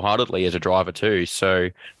him wholeheartedly as a driver too. So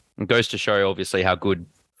it goes to show obviously how good,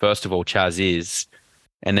 first of all, Chaz is.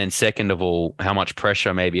 And then second of all, how much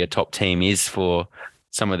pressure maybe a top team is for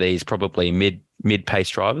some of these probably mid-pace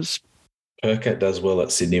drivers. Percat does well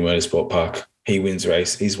at Sydney Motorsport Park. he wins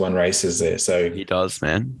race. He's won races there. So He does,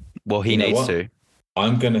 man. Well, he You know needs what? to.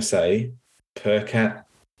 I'm going to say Percat.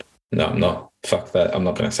 No, I'm not. Fuck that. I'm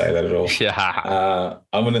not going to say that at all. Yeah.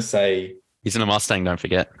 I'm going to say He's in a Mustang, don't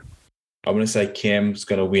forget. I'm going to say Cam's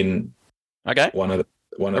going to win Okay. one of the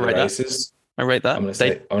rate that. races. I rate that. I'm going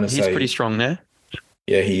to He's say pretty strong there.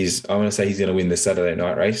 Yeah, I'm going to say he's going to win the Saturday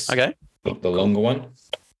night race. Okay. The longer one.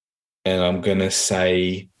 And I'm going to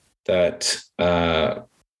say that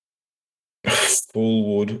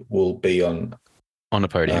Fullwood will be on the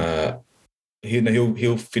podium.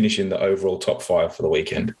 He'll finish in the overall top 5 for the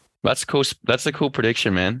weekend. That's cool. That's a cool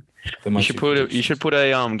prediction, man. You should put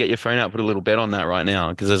a get your phone out, put a little bet on that right now,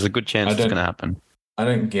 because there's a good chance it's going to happen. I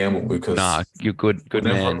don't gamble because you're good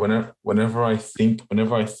man. Whenever I think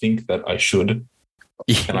that I should,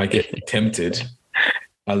 and I get tempted,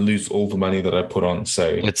 I lose all the money that I put on. So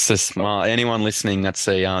it's a smart. Anyone listening, that's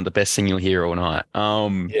the best thing you'll hear all night.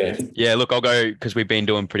 Yeah. Look, I'll go because we've been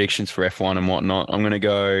doing predictions for F1 and whatnot. I'm going to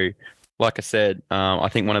go. Like I said, I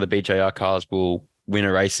think one of the BJR cars will win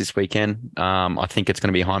a race this weekend. I think it's going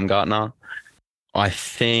to be Heimgartner. I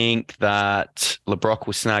think that LeBrock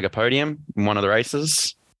will snag a podium in one of the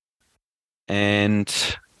races. And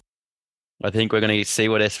I think we're going to see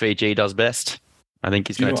what SVG does best. I think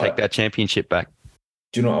he's going to take that championship back.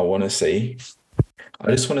 Do you know what I want to see?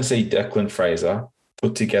 I just want to see Declan Fraser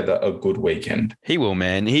put together a good weekend. He will,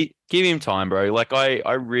 man. Give him time, bro. Like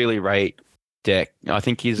I really rate Deck. I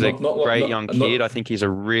think he's a great young kid. I think he's a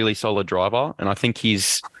really solid driver, and I think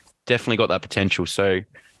he's definitely got that potential. So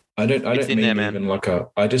I don't mean there, even like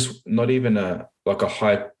a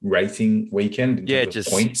high rating weekend. Yeah,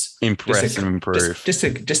 just points. Impress and improve. Just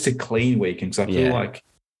a clean weekend. Because I feel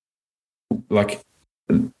like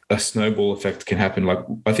a snowball effect can happen. Like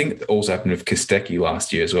I think it also happened with Kostecki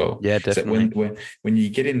last year as well. Yeah, definitely. So when you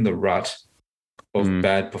get in the rut of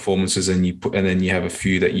bad performances and then you have a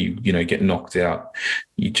few that you get knocked out,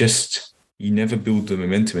 you never build the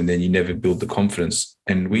momentum and then you never build the confidence.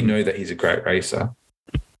 And we know that he's a great racer,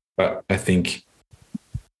 but I think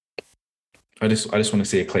I just want to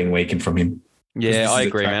see a clean weekend from him. Yeah, I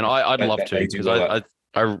agree, man. I'd love to, because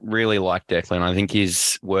I really like Declan. I think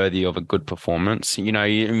he's worthy of a good performance. You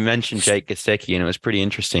mentioned Jake Kostecki, and it was pretty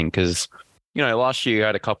interesting because, last year he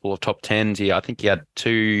had a couple of top 10s. I think he had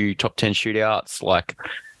 2 top 10 shootouts. Like,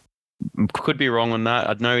 could be wrong on that.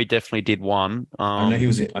 I know he definitely did one. I know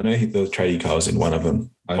the tradie car was in one of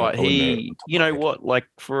them. But like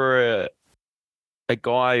for a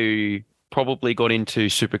guy who probably got into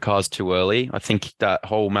supercars too early, I think that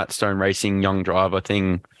whole Matt Stone Racing young driver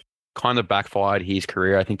thing kind of backfired his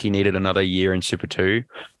career. I think he needed another year in Super 2,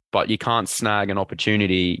 but you can't snag an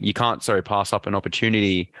opportunity. You can't, pass up an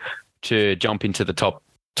opportunity to jump into the top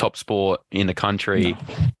sport in the country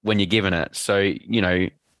when you're given it. So,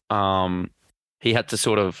 he had to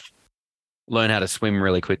sort of learn how to swim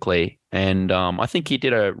really quickly. And I think he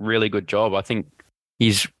did a really good job. I think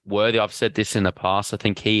he's worthy. I've said this in the past. I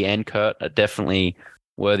think he and Kurt are definitely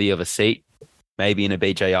worthy of a seat, maybe in a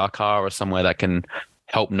BJR car or somewhere that can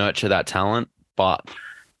help nurture that talent. But,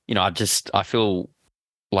 I feel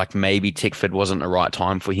like maybe Tickford wasn't the right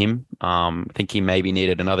time for him. I think he maybe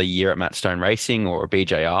needed another year at Matt Stone Racing or a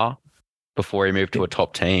BJR before he moved to a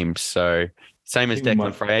top team. So same as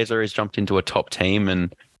Declan Fraser, he's jumped into a top team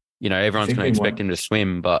and, everyone's going to expect him to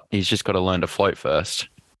swim, but he's just got to learn to float first.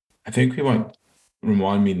 I think we might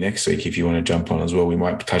remind me next week if you want to jump on as well. We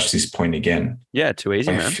might touch this point again. Yeah, too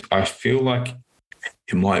easy, man. I feel like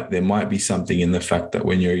there might be something in the fact that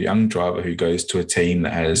when you're a young driver who goes to a team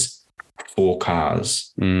that has 4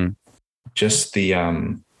 cars, just the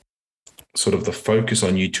sort of the focus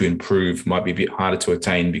on you to improve might be a bit harder to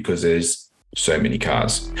attain because there's so many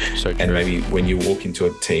cars. And maybe when you walk into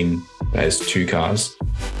a team that has 2 cars,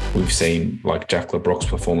 we've seen like Jack LeBrock's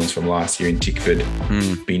performance from last year in Tickford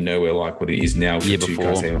be nowhere like what it is now with 2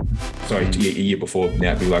 cars. Sorry, a year before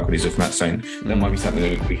now be like what it is with Matt Stone. That might be something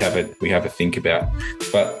that we have a think about.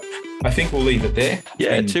 But I think we'll leave it there.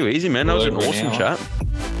 Yeah, too easy, man. That was an awesome chat.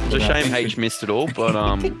 It's a shame H missed it all, but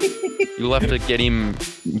you'll have to get him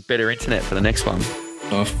better internet for the next one.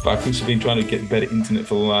 Oh, fuck. We've been trying to get better internet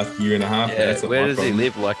for the last year and a half. Yeah, where does he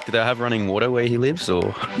live? Like, do they have running water where he lives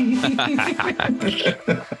or?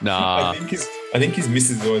 Nah. I think his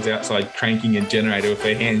missus is always outside cranking a generator with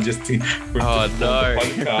her hand just to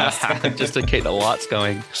podcast. Just to keep the lights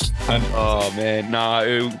going. Oh, man. No,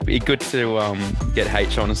 it would be good to get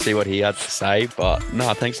H on and see what he had to say. But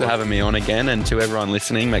no, thanks for having me on again. And to everyone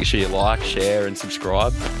listening, make sure you like, share and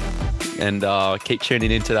subscribe. And keep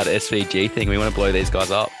tuning into that SVG thing. We want to blow these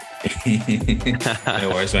guys up. No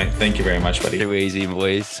worries, mate. Thank you very much, buddy. Too easy,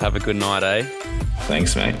 boys. Have a good night, eh?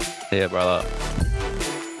 Thanks, mate. Yeah, brother.